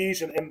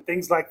prestige and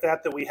things like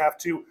that we have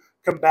to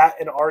combat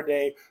in our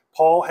day,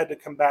 Paul had to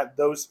combat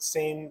those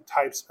same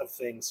types of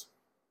things.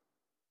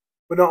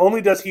 But not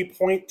only does he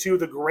point to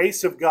the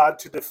grace of God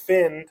to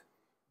defend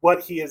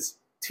what he is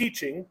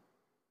teaching,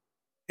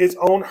 his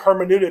own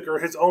hermeneutic or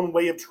his own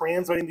way of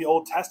translating the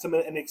Old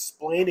Testament and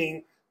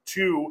explaining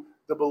to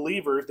the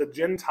believers, the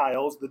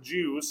Gentiles, the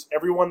Jews,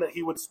 everyone that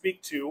he would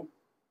speak to,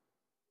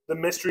 the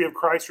mystery of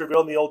Christ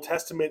revealed in the Old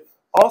Testament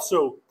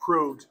also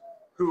proved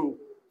who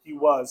he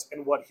was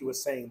and what he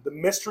was saying. The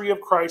mystery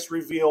of Christ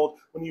revealed,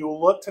 when you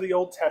look to the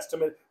Old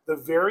Testament, the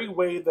very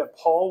way that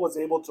Paul was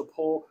able to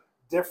pull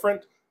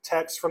different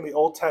texts from the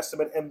Old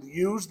Testament and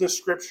use the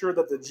scripture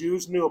that the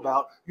Jews knew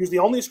about, use the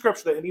only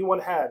scripture that anyone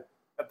had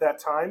at that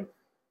time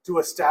to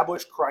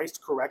establish Christ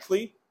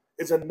correctly,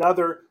 is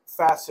another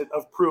facet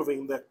of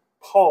proving that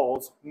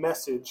Paul's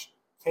message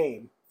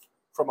came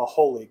from a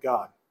holy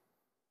God.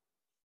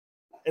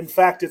 In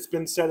fact, it's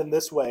been said in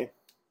this way: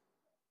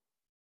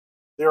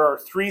 there are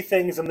 3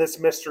 things in this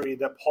mystery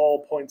that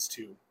Paul points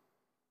to.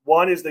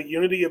 One is the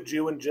unity of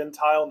Jew and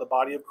Gentile in the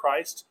body of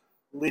Christ.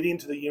 leading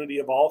to the unity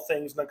of all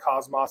things in the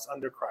cosmos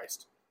under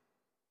Christ.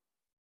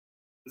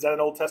 Is that an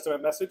Old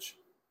Testament message?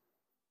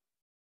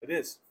 It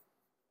is.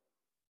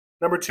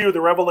 Number 2,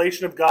 the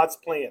revelation of God's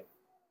plan.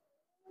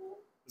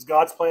 Is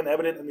God's plan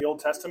evident in the Old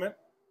Testament?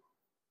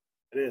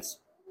 It is.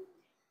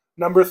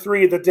 Number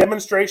 3, the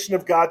demonstration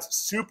of God's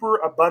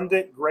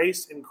superabundant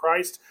grace in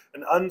Christ,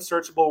 an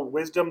unsearchable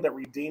wisdom that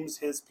redeems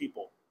his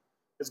people.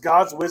 Is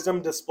God's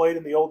wisdom displayed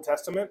in the Old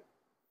Testament?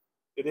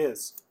 It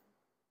is.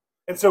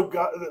 And so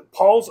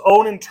Paul's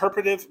own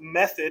interpretive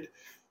method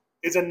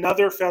is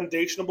another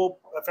foundational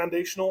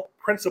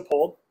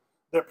principle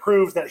that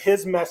proves that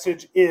his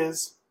message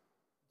is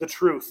the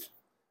truth.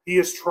 He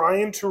is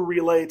trying to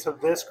relay to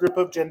this group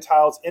of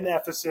Gentiles in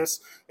Ephesus,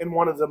 in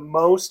one of the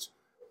most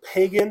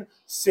pagan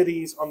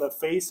cities on the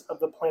face of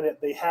the planet.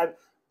 They had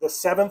the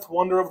seventh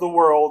wonder of the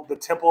world, the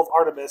Temple of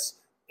Artemis,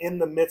 in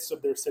the midst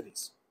of their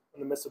cities, in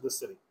the midst of the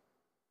city.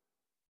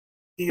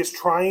 He is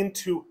trying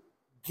to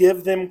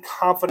give them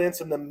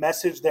confidence in the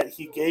message that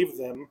he gave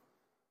them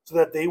so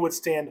that they would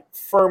stand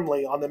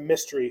firmly on the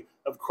mystery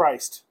of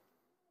Christ.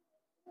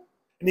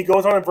 And he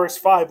goes on in verse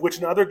 5, which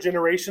in other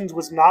generations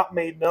was not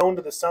made known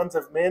to the sons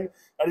of men,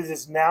 but it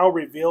is now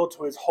revealed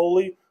to his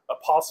holy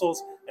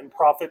apostles and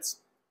prophets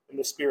in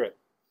the Spirit.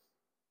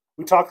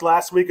 We talked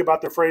last week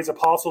about the phrase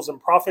apostles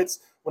and prophets.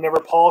 Whenever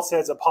Paul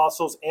says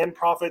apostles and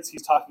prophets,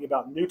 he's talking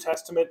about New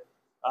Testament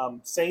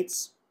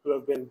saints who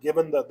have been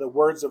given the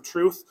words of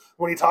truth.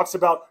 When he talks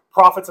about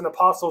prophets and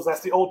apostles,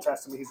 that's the Old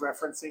Testament. He's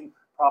referencing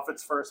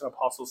prophets first and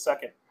apostles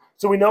second.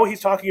 So we know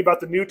he's talking about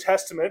the New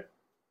Testament,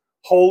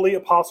 holy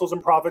apostles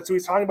and prophets. So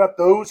he's talking about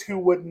those who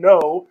would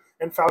know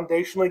and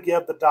foundationally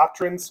give the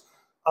doctrines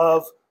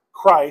of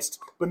Christ.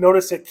 But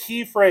notice a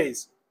key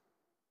phrase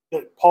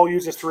that Paul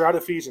uses throughout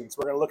Ephesians.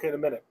 We're going to look at it in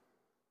a minute.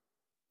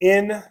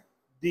 In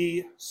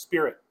the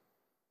Spirit.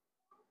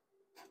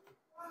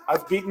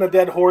 I've beaten a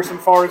dead horse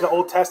as far as the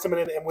Old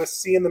Testament and with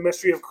seeing the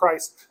mystery of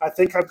Christ. I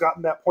think I've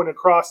gotten that point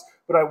across,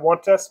 but I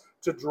want us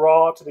to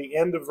draw to the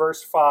end of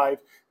verse 5,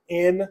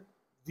 in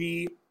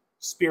the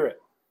Spirit.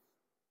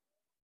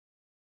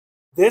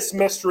 This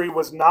mystery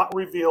was not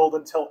revealed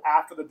until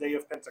after the day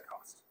of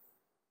Pentecost.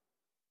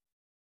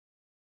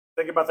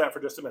 Think about that for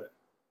just a minute.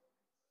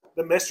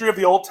 The mystery of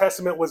the Old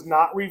Testament was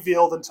not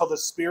revealed until the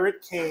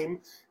Spirit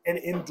came and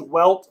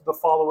indwelt the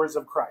followers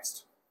of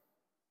Christ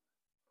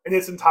in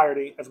its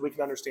entirety, as we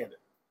can understand it.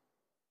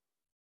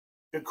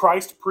 Did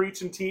Christ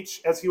preach and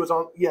teach as he was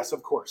on? Yes,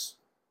 of course.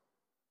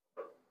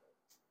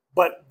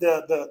 But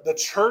the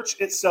church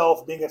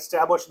itself being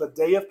established on the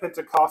day of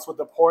Pentecost with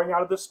the pouring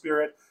out of the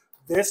Spirit,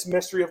 this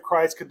mystery of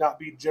Christ could not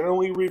be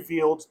generally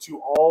revealed to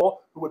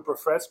all who would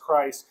profess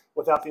Christ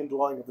without the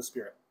indwelling of the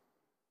Spirit.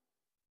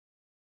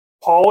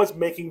 Paul is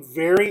making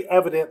very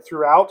evident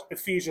throughout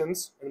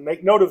Ephesians, and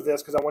make note of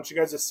this because I want you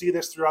guys to see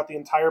this throughout the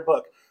entire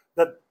book,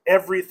 that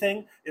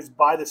everything is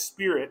by the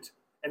Spirit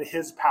and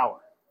his power.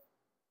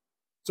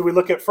 So we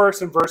look at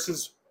first in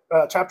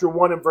chapter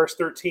 1 and verse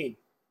 13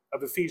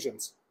 of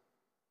Ephesians.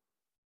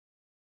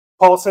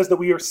 Paul says that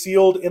we are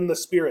sealed in the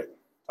Spirit,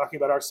 talking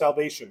about our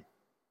salvation.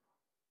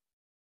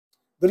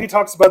 Then he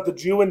talks about the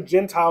Jew and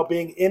Gentile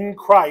being in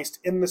Christ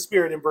in the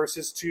Spirit in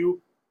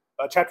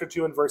chapter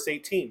 2 and verse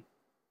 18.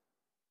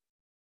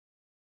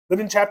 Then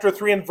in chapter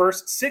 3 and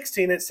verse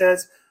 16, it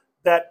says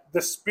that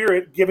the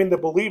Spirit gives the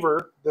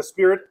believer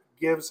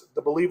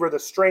the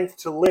strength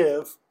to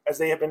live as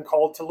they have been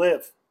called to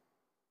live.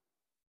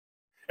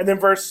 And then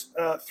verse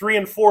 3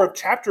 and 4 of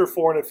chapter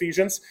 4 in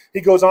Ephesians, he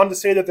goes on to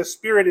say that the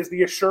Spirit is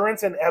the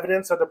assurance and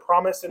evidence of the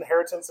promised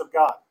inheritance of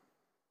God.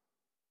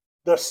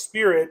 The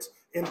Spirit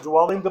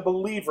indwelling the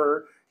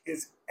believer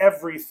is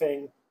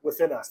everything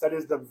within us. That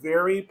is the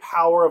very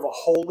power of a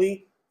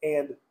holy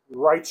and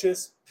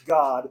righteous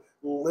God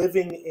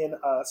living in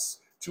us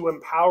to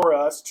empower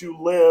us to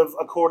live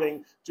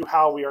according to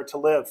how we are to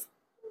live.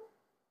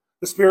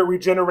 The Spirit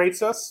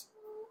regenerates us,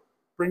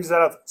 brings us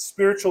out of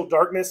spiritual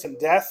darkness and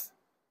death.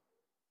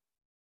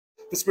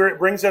 The Spirit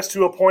brings us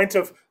to a point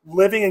of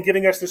living and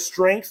giving us the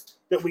strength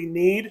that we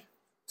need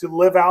to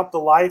live out the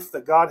life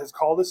that God has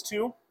called us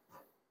to.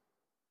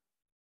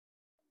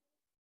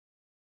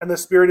 And the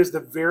Spirit is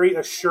the very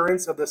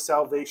assurance of the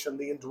salvation.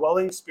 The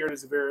indwelling Spirit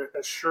is the very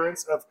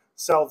assurance of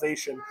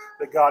salvation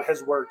that God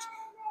has worked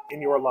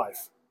in your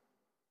life.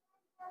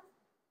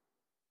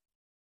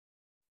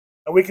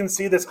 And we can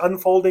see this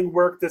unfolding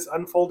work, this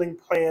unfolding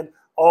plan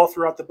all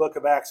throughout the book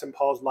of Acts in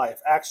Paul's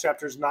life. Acts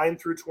chapters 9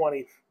 through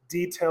 20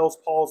 details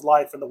Paul's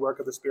life and the work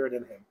of the Spirit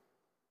in him.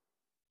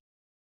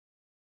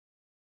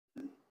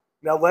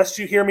 Now, lest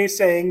you hear me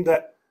saying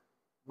that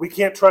we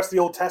can't trust the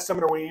Old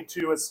Testament, or we need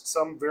to, as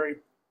some very,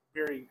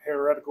 very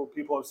heretical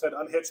people have said,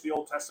 unhitch the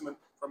Old Testament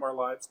from our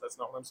lives. That's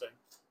not what I'm saying.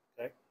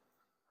 Okay?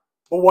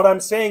 But what I'm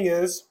saying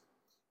is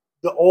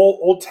the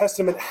Old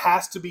Testament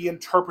has to be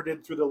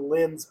interpreted through the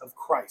lens of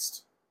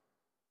Christ.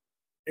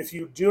 If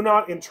you do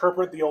not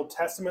interpret the Old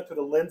Testament through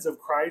the lens of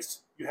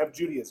Christ, you have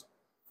Judaism,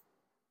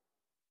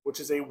 which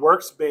is a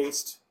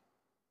works-based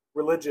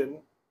religion,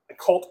 a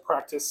cult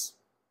practice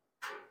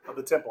of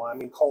the temple. I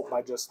mean cult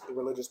by just the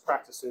religious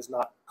practices,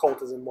 not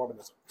cult as in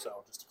Mormonism.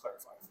 So just to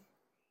clarify.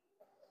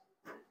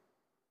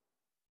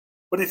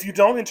 But if you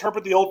don't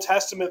interpret the Old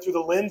Testament through the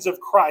lens of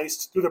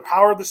Christ, through the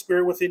power of the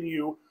Spirit within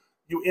you,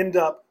 you end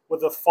up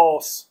with a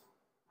false,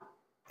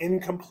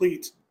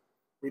 incomplete,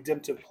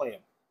 redemptive plan.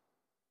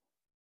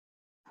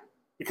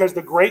 Because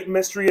the great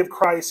mystery of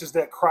Christ is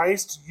that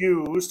Christ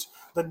used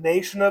the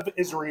nation of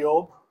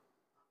Israel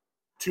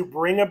to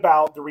bring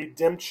about the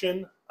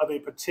redemption of a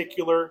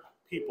particular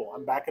people.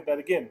 I'm back at that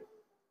again.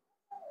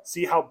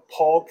 See how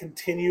Paul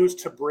continues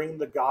to bring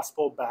the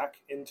gospel back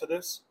into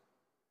this?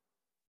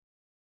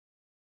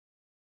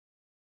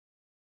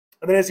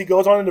 And then as he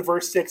goes on into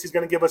verse 6, he's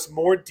going to give us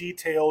more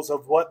details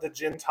of what the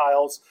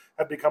Gentiles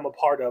have become a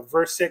part of.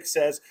 Verse 6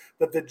 says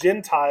that the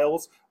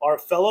Gentiles are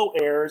fellow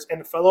heirs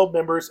and fellow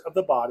members of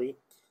the body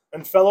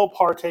and fellow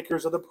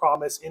partakers of the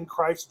promise in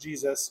Christ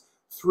Jesus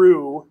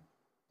through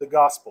the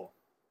gospel.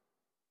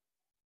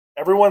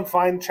 Everyone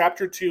find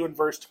chapter 2 and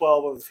verse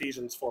 12 of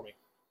Ephesians for me.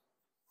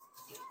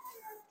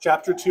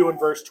 Chapter 2 and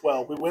verse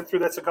 12. We went through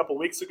this a couple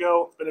weeks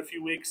ago. It's been a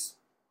few weeks.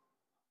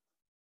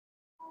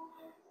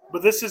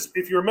 But this is,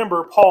 if you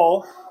remember,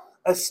 Paul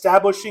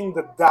establishing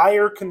the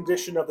dire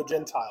condition of the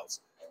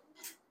Gentiles.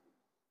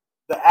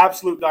 The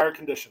absolute dire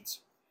conditions.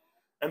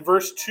 And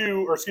verse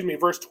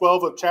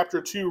 12 of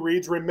chapter 2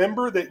 reads,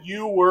 "Remember that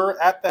you were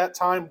at that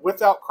time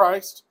without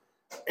Christ,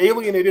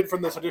 alienated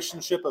from the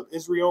citizenship of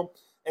Israel,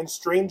 and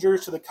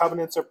strangers to the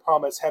covenants of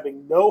promise,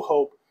 having no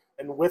hope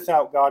and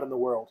without God in the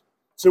world."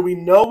 So we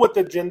know what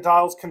the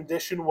Gentiles'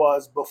 condition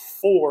was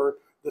before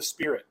the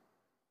Spirit.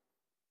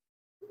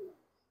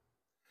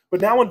 But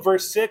now in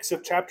verse 6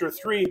 of chapter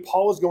 3,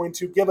 Paul is going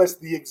to give us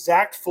the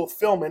exact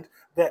fulfillment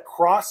that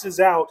crosses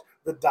out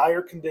the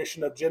dire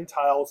condition of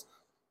Gentiles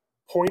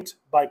point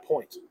by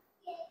point.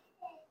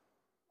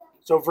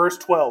 So verse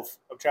 12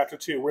 of chapter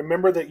 2,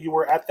 "Remember that you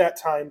were at that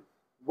time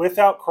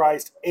without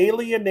Christ,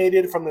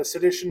 alienated from the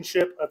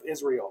citizenship of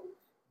Israel."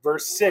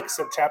 Verse 6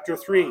 of chapter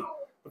 3,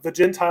 "But the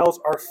Gentiles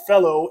are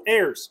fellow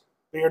heirs."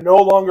 They are no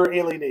longer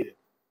alienated.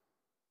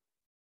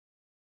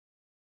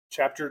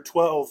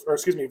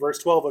 Verse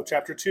 12 of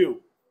chapter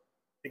 2.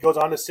 He goes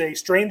on to say,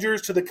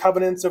 "Strangers to the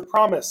covenants of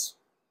promise."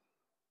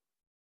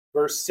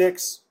 Verse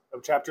 6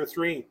 of chapter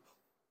 3.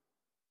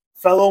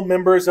 "Fellow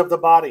members of the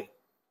body."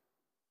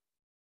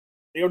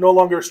 They are no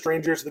longer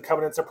strangers to the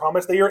covenants of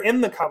promise. They are in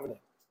the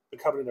covenant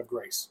of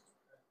grace.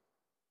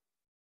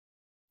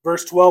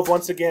 Verse 12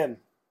 once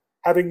again.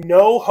 "Having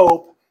no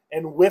hope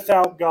and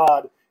without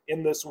God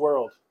in this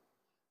world."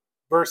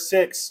 Verse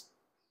 6.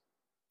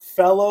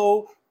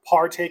 "Fellow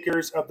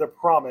partakers of the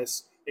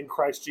promise in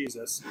Christ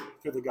Jesus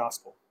through the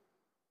gospel."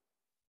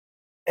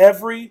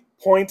 Every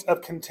point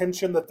of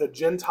contention that the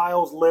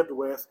Gentiles lived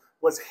with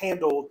was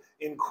handled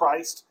in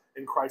Christ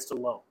and Christ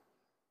alone.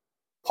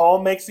 Paul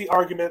makes the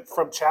argument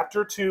from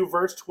chapter 2,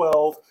 verse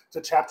 12 to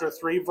chapter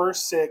 3,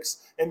 verse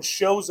 6, and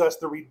shows us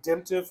the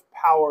redemptive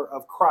power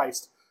of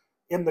Christ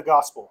in the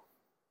gospel.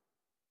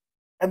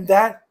 And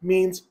that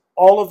means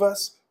all of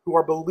us who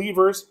are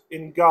believers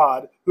in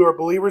God, who are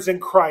believers in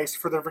Christ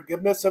for the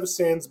forgiveness of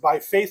sins by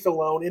faith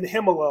alone, in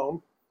Him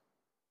alone,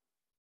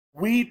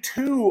 we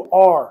too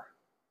are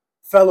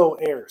fellow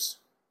heirs,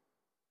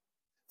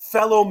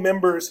 fellow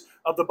members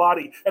of the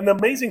body. And the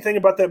amazing thing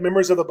about that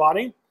members of the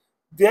body,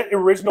 that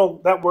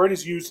word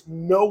is used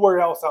nowhere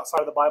else outside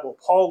of the Bible.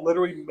 Paul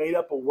literally made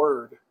up a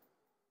word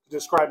to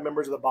describe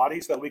members of the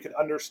body so that we could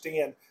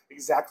understand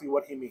exactly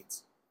what he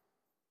means.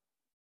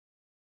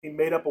 He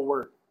made up a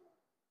word.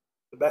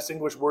 The best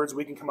English words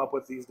we can come up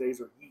with these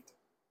days are eat.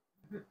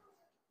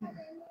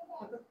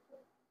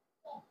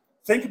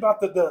 Think about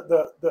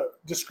the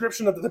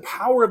description of the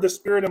power of the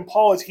Spirit in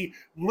Paul as he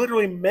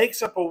literally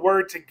makes up a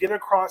word to get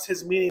across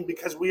his meaning,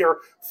 because we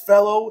are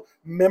fellow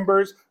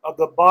members of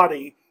the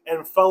body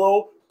and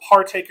fellow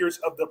partakers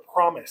of the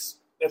promise.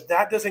 If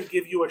that doesn't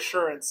give you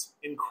assurance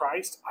in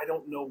Christ, I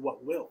don't know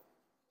what will.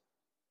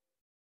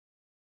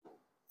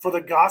 For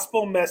the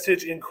gospel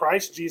message in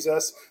Christ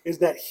Jesus is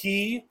that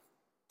He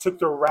took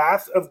the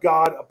wrath of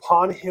God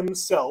upon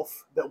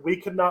Himself that we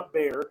could not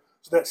bear,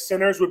 so that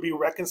sinners would be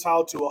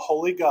reconciled to a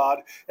holy God.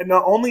 And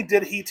not only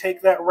did He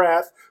take that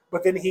wrath,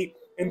 but then He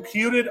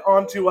imputed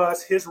onto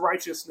us His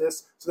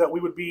righteousness so that we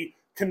would be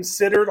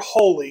considered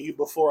holy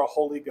before a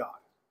holy God.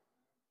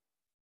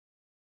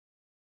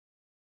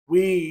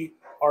 We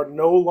are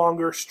no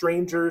longer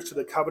strangers to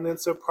the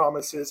covenants of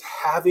promises,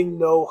 having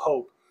no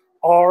hope.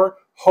 Our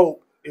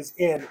hope is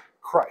in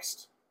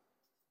Christ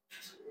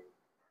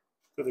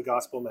through the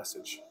gospel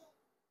message.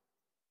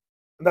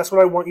 And that's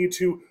what I want you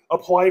to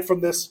apply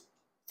from this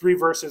 3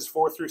 verses,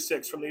 4 through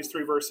 6, from these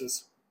 3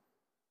 verses.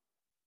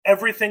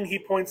 Everything he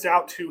points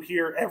out to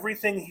here,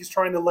 everything he's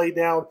trying to lay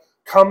down,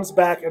 comes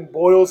back and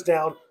boils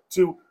down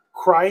to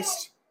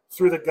Christ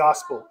through the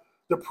gospel.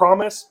 The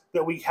promise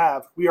that we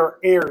have. We are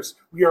heirs.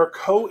 We are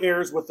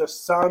co-heirs with the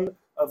Son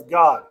of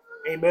God.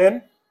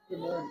 Amen?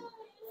 Amen.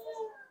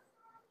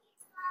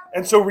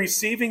 And so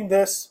receiving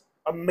this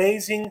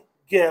amazing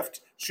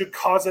gift should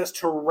cause us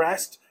to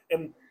rest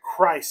in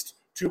Christ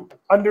to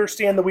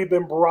understand that we've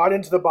been brought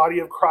into the body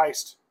of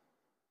Christ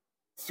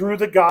through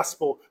the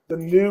gospel,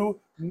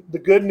 the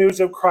good news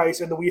of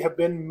Christ, and that we have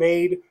been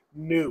made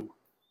new,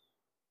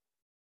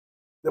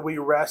 that we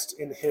rest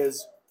in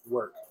his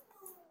work.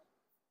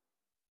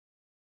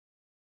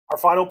 Our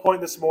final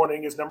point this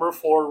morning is number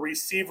 4,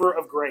 receiver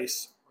of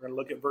grace. We're going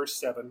to look at verse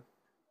 7.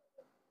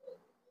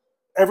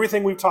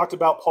 Everything we've talked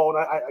about Paul,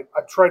 and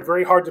I tried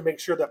very hard to make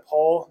sure that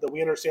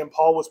we understand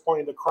Paul was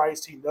pointing to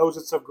Christ. He knows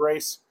it's of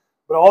grace.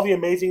 But all the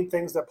amazing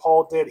things that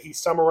Paul did, he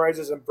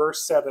summarizes in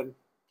verse 7.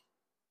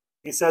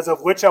 He says,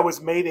 of which I was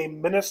made a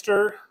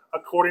minister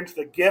according to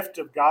the gift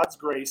of God's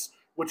grace,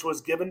 which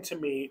was given to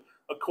me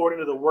according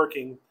to the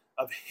working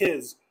of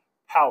his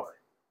power.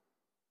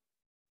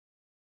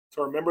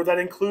 So remember that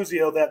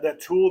inclusio, that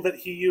tool that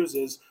he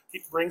uses,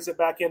 he brings it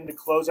back in to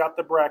close out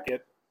the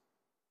bracket,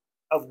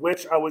 of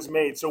which I was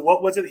made. So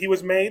what was it he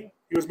was made?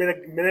 He was made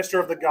a minister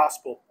of the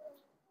gospel,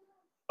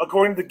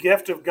 according to the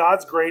gift of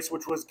God's grace,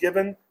 which was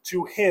given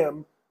to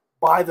him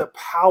by the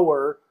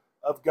power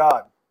of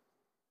God.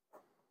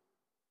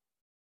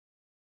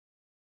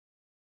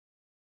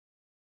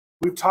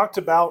 We've talked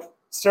about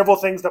several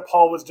things that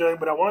Paul was doing,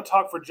 but I want to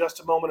talk for just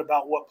a moment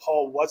about what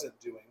Paul wasn't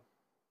doing.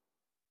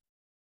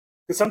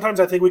 Because sometimes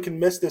I think we can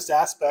miss this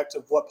aspect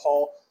of what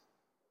Paul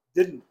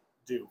didn't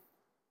do.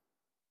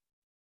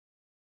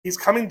 He's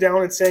coming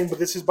down and saying, but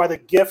this is by the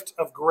gift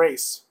of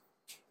grace.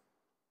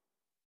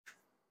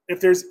 If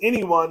there's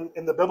anyone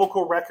in the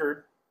biblical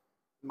record,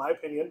 in my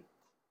opinion,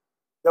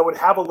 that would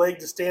have a leg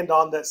to stand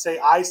on that say,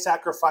 I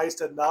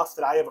sacrificed enough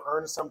that I have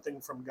earned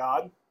something from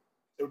God,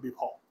 it would be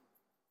Paul.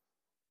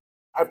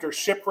 After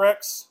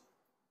shipwrecks,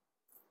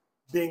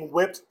 being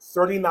whipped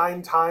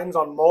 39 times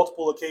on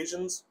multiple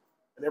occasions,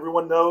 and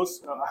everyone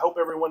knows, I hope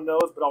everyone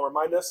knows, but I'll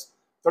remind us,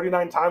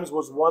 39 times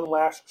was one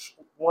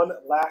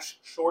lash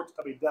short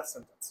of a death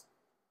sentence.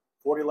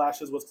 40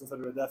 lashes was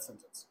considered a death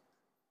sentence.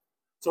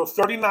 So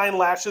 39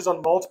 lashes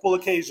on multiple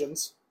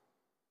occasions,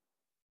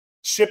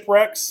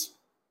 shipwrecks,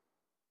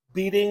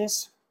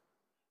 beatings,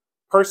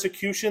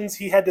 persecutions.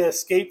 He had to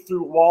escape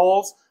through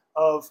walls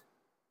of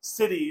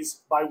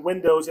cities by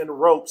windows and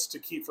ropes to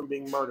keep from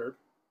being murdered.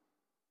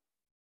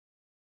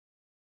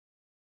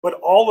 But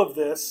all of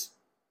this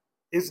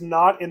is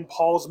not in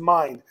Paul's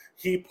mind.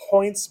 He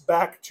points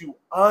back to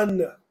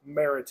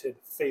unmerited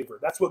favor.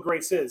 That's what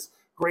grace is.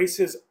 Grace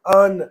is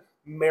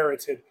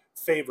unmerited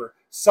favor.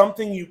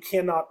 Something you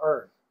cannot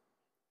earn.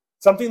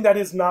 Something that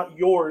is not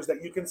yours,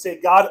 that you can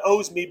say, God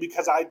owes me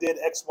because I did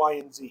X, Y,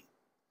 and Z.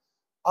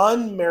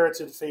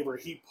 Unmerited favor.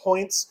 He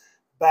points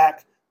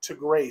back to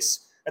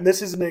grace. And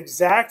this is an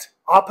exact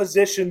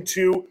opposition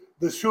to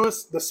the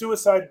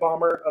suicide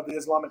bomber of the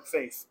Islamic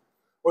faith,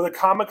 or the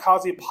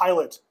kamikaze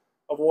pilot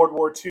of World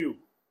War II.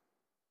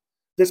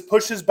 This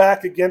pushes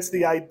back against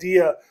the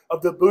idea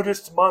of the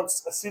Buddhist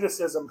monks'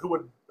 asceticism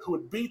who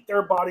would beat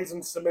their bodies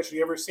in submission.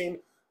 You ever seen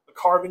a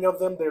carving of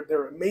them?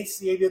 They're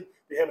emaciated.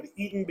 They haven't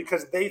eaten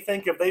because they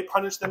think if they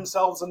punish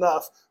themselves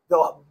enough,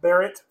 they'll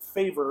merit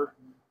favor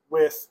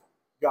with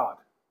God.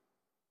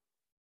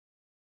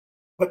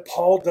 But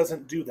Paul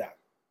doesn't do that.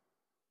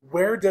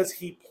 Where does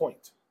he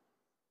point?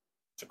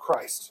 To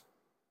Christ.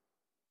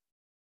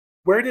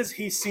 Where does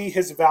he see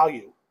his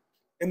value?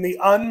 In the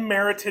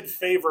unmerited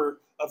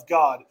favor of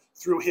God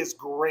through his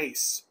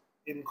grace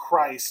in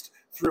Christ,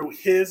 through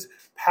his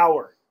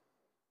power.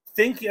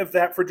 Think of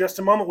that for just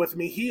a moment with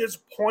me. He is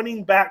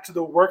pointing back to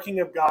the working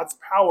of God's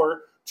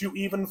power to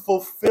even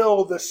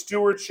fulfill the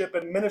stewardship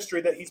and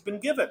ministry that he's been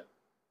given.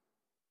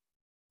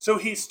 So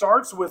he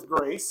starts with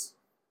grace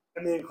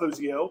in the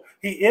inclusio.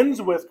 He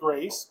ends with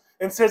grace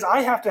and says,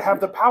 I have to have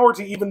the power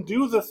to even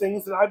do the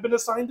things that I've been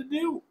assigned to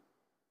do.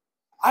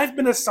 I've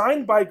been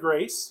assigned by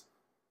grace.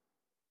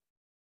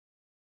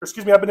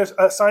 I've been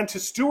assigned to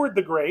steward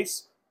the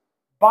grace,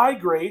 by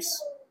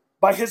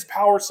his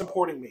power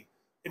supporting me.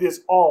 It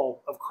is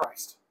all of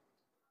Christ.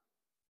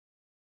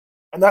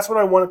 And that's what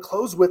I want to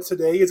close with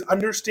today, is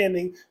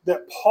understanding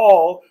that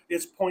Paul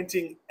is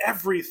pointing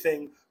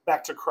everything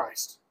back to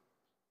Christ.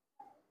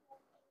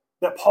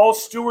 That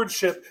Paul's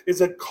stewardship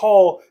is a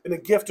call and a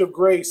gift of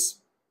grace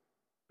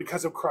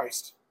because of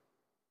Christ.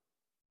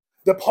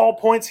 That Paul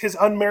points his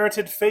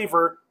unmerited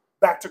favor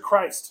back to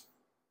Christ.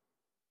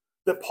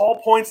 That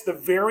Paul points the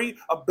very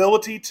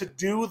ability to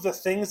do the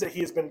things that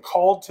he has been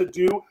called to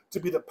do to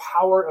be the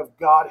power of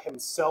God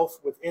himself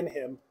within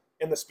him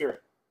in the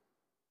Spirit.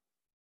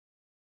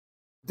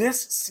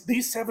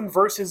 These 7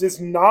 verses is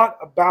not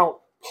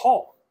about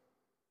Paul.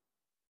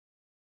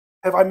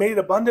 Have I made it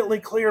abundantly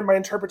clear in my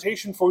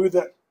interpretation for you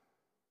that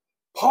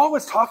Paul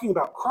is talking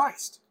about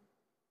Christ?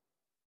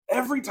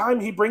 Every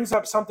time he brings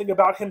up something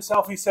about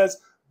himself, he says,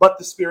 but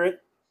the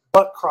Spirit,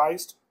 but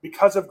Christ,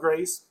 because of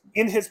grace,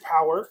 in his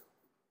power.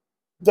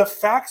 The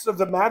facts of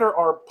the matter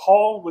are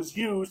Paul was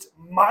used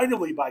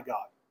mightily by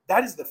God.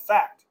 That is the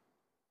fact.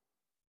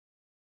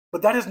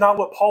 But that is not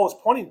what Paul is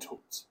pointing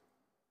towards.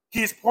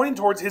 He is pointing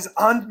towards his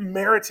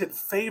unmerited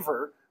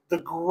favor, the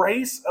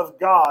grace of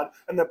God,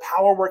 and the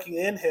power working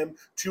in him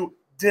to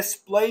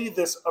display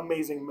this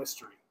amazing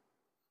mystery.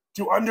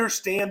 to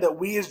understand that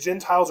we as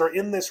Gentiles are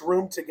in this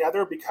room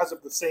together because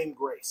of the same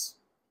grace.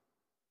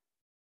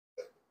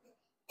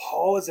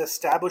 Paul is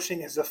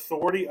establishing his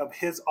authority of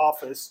his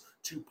office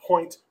to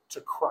point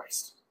to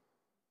Christ.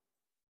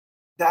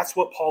 That's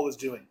what Paul is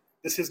doing.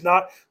 This is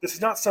not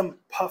some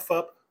puff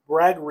up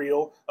brag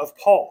reel of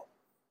Paul.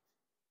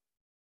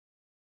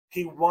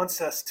 He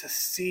wants us to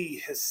see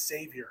his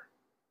Savior.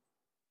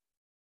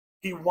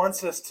 He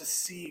wants us to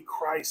see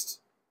Christ.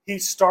 He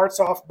starts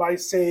off by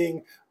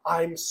saying,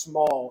 I'm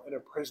small and a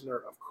prisoner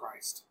of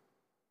Christ.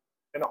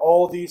 And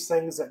all these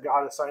things that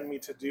God assigned me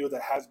to do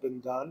that has been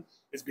done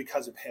is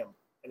because of him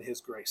and his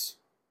grace.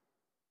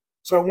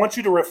 So I want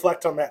you to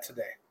reflect on that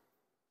today.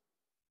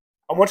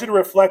 I want you to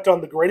reflect on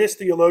the greatest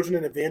theologian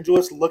and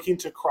evangelist looking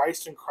to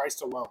Christ and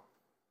Christ alone.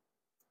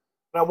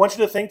 And I want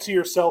you to think to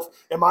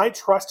yourself, am I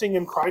trusting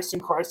in Christ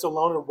and Christ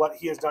alone and what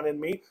he has done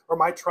in me? Or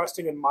am I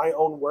trusting in my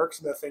own works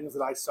and the things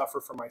that I suffer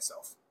for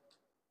myself?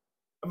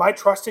 Am I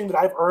trusting that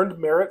I've earned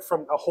merit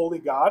from a holy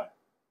God?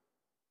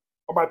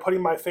 Or am I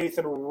putting my faith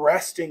and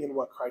resting in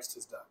what Christ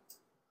has done?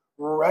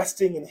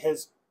 Resting in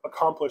his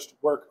accomplished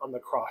work on the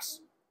cross.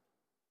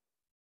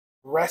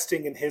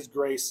 Resting in his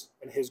grace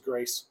and his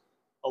grace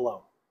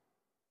alone.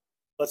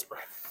 Let's pray.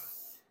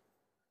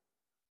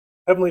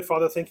 Heavenly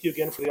Father, thank you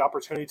again for the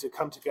opportunity to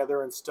come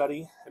together and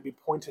study and be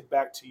pointed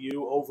back to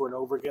you over and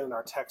over again in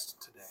our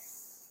text today.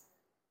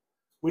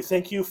 We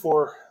thank you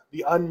for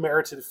the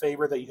unmerited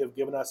favor that you have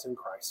given us in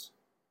Christ.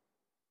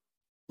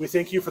 We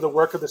thank you for the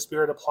work of the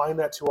Spirit applying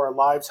that to our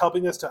lives,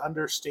 helping us to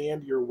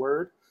understand your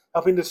word,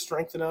 helping to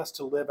strengthen us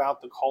to live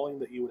out the calling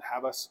that you would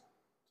have us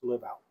to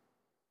live out.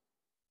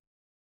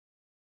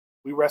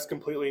 We rest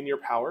completely in your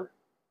power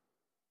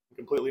and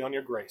completely on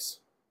your grace.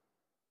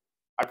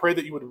 I pray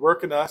that you would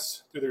work in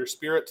us through your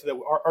Spirit so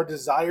that our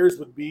desires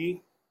would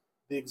be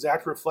the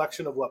exact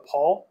reflection of what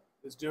Paul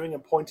is doing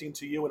and pointing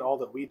to you in all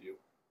that we do.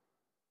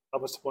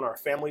 Help us to point our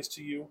families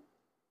to you.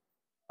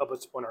 Help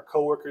us to point our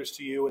coworkers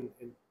to you. And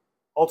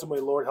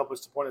ultimately, Lord, help us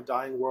to point a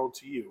dying world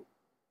to you.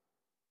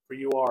 For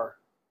you are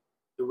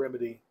the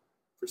remedy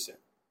for sin.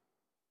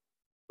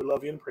 We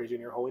love you and praise you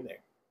in your holy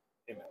name.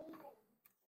 Amen.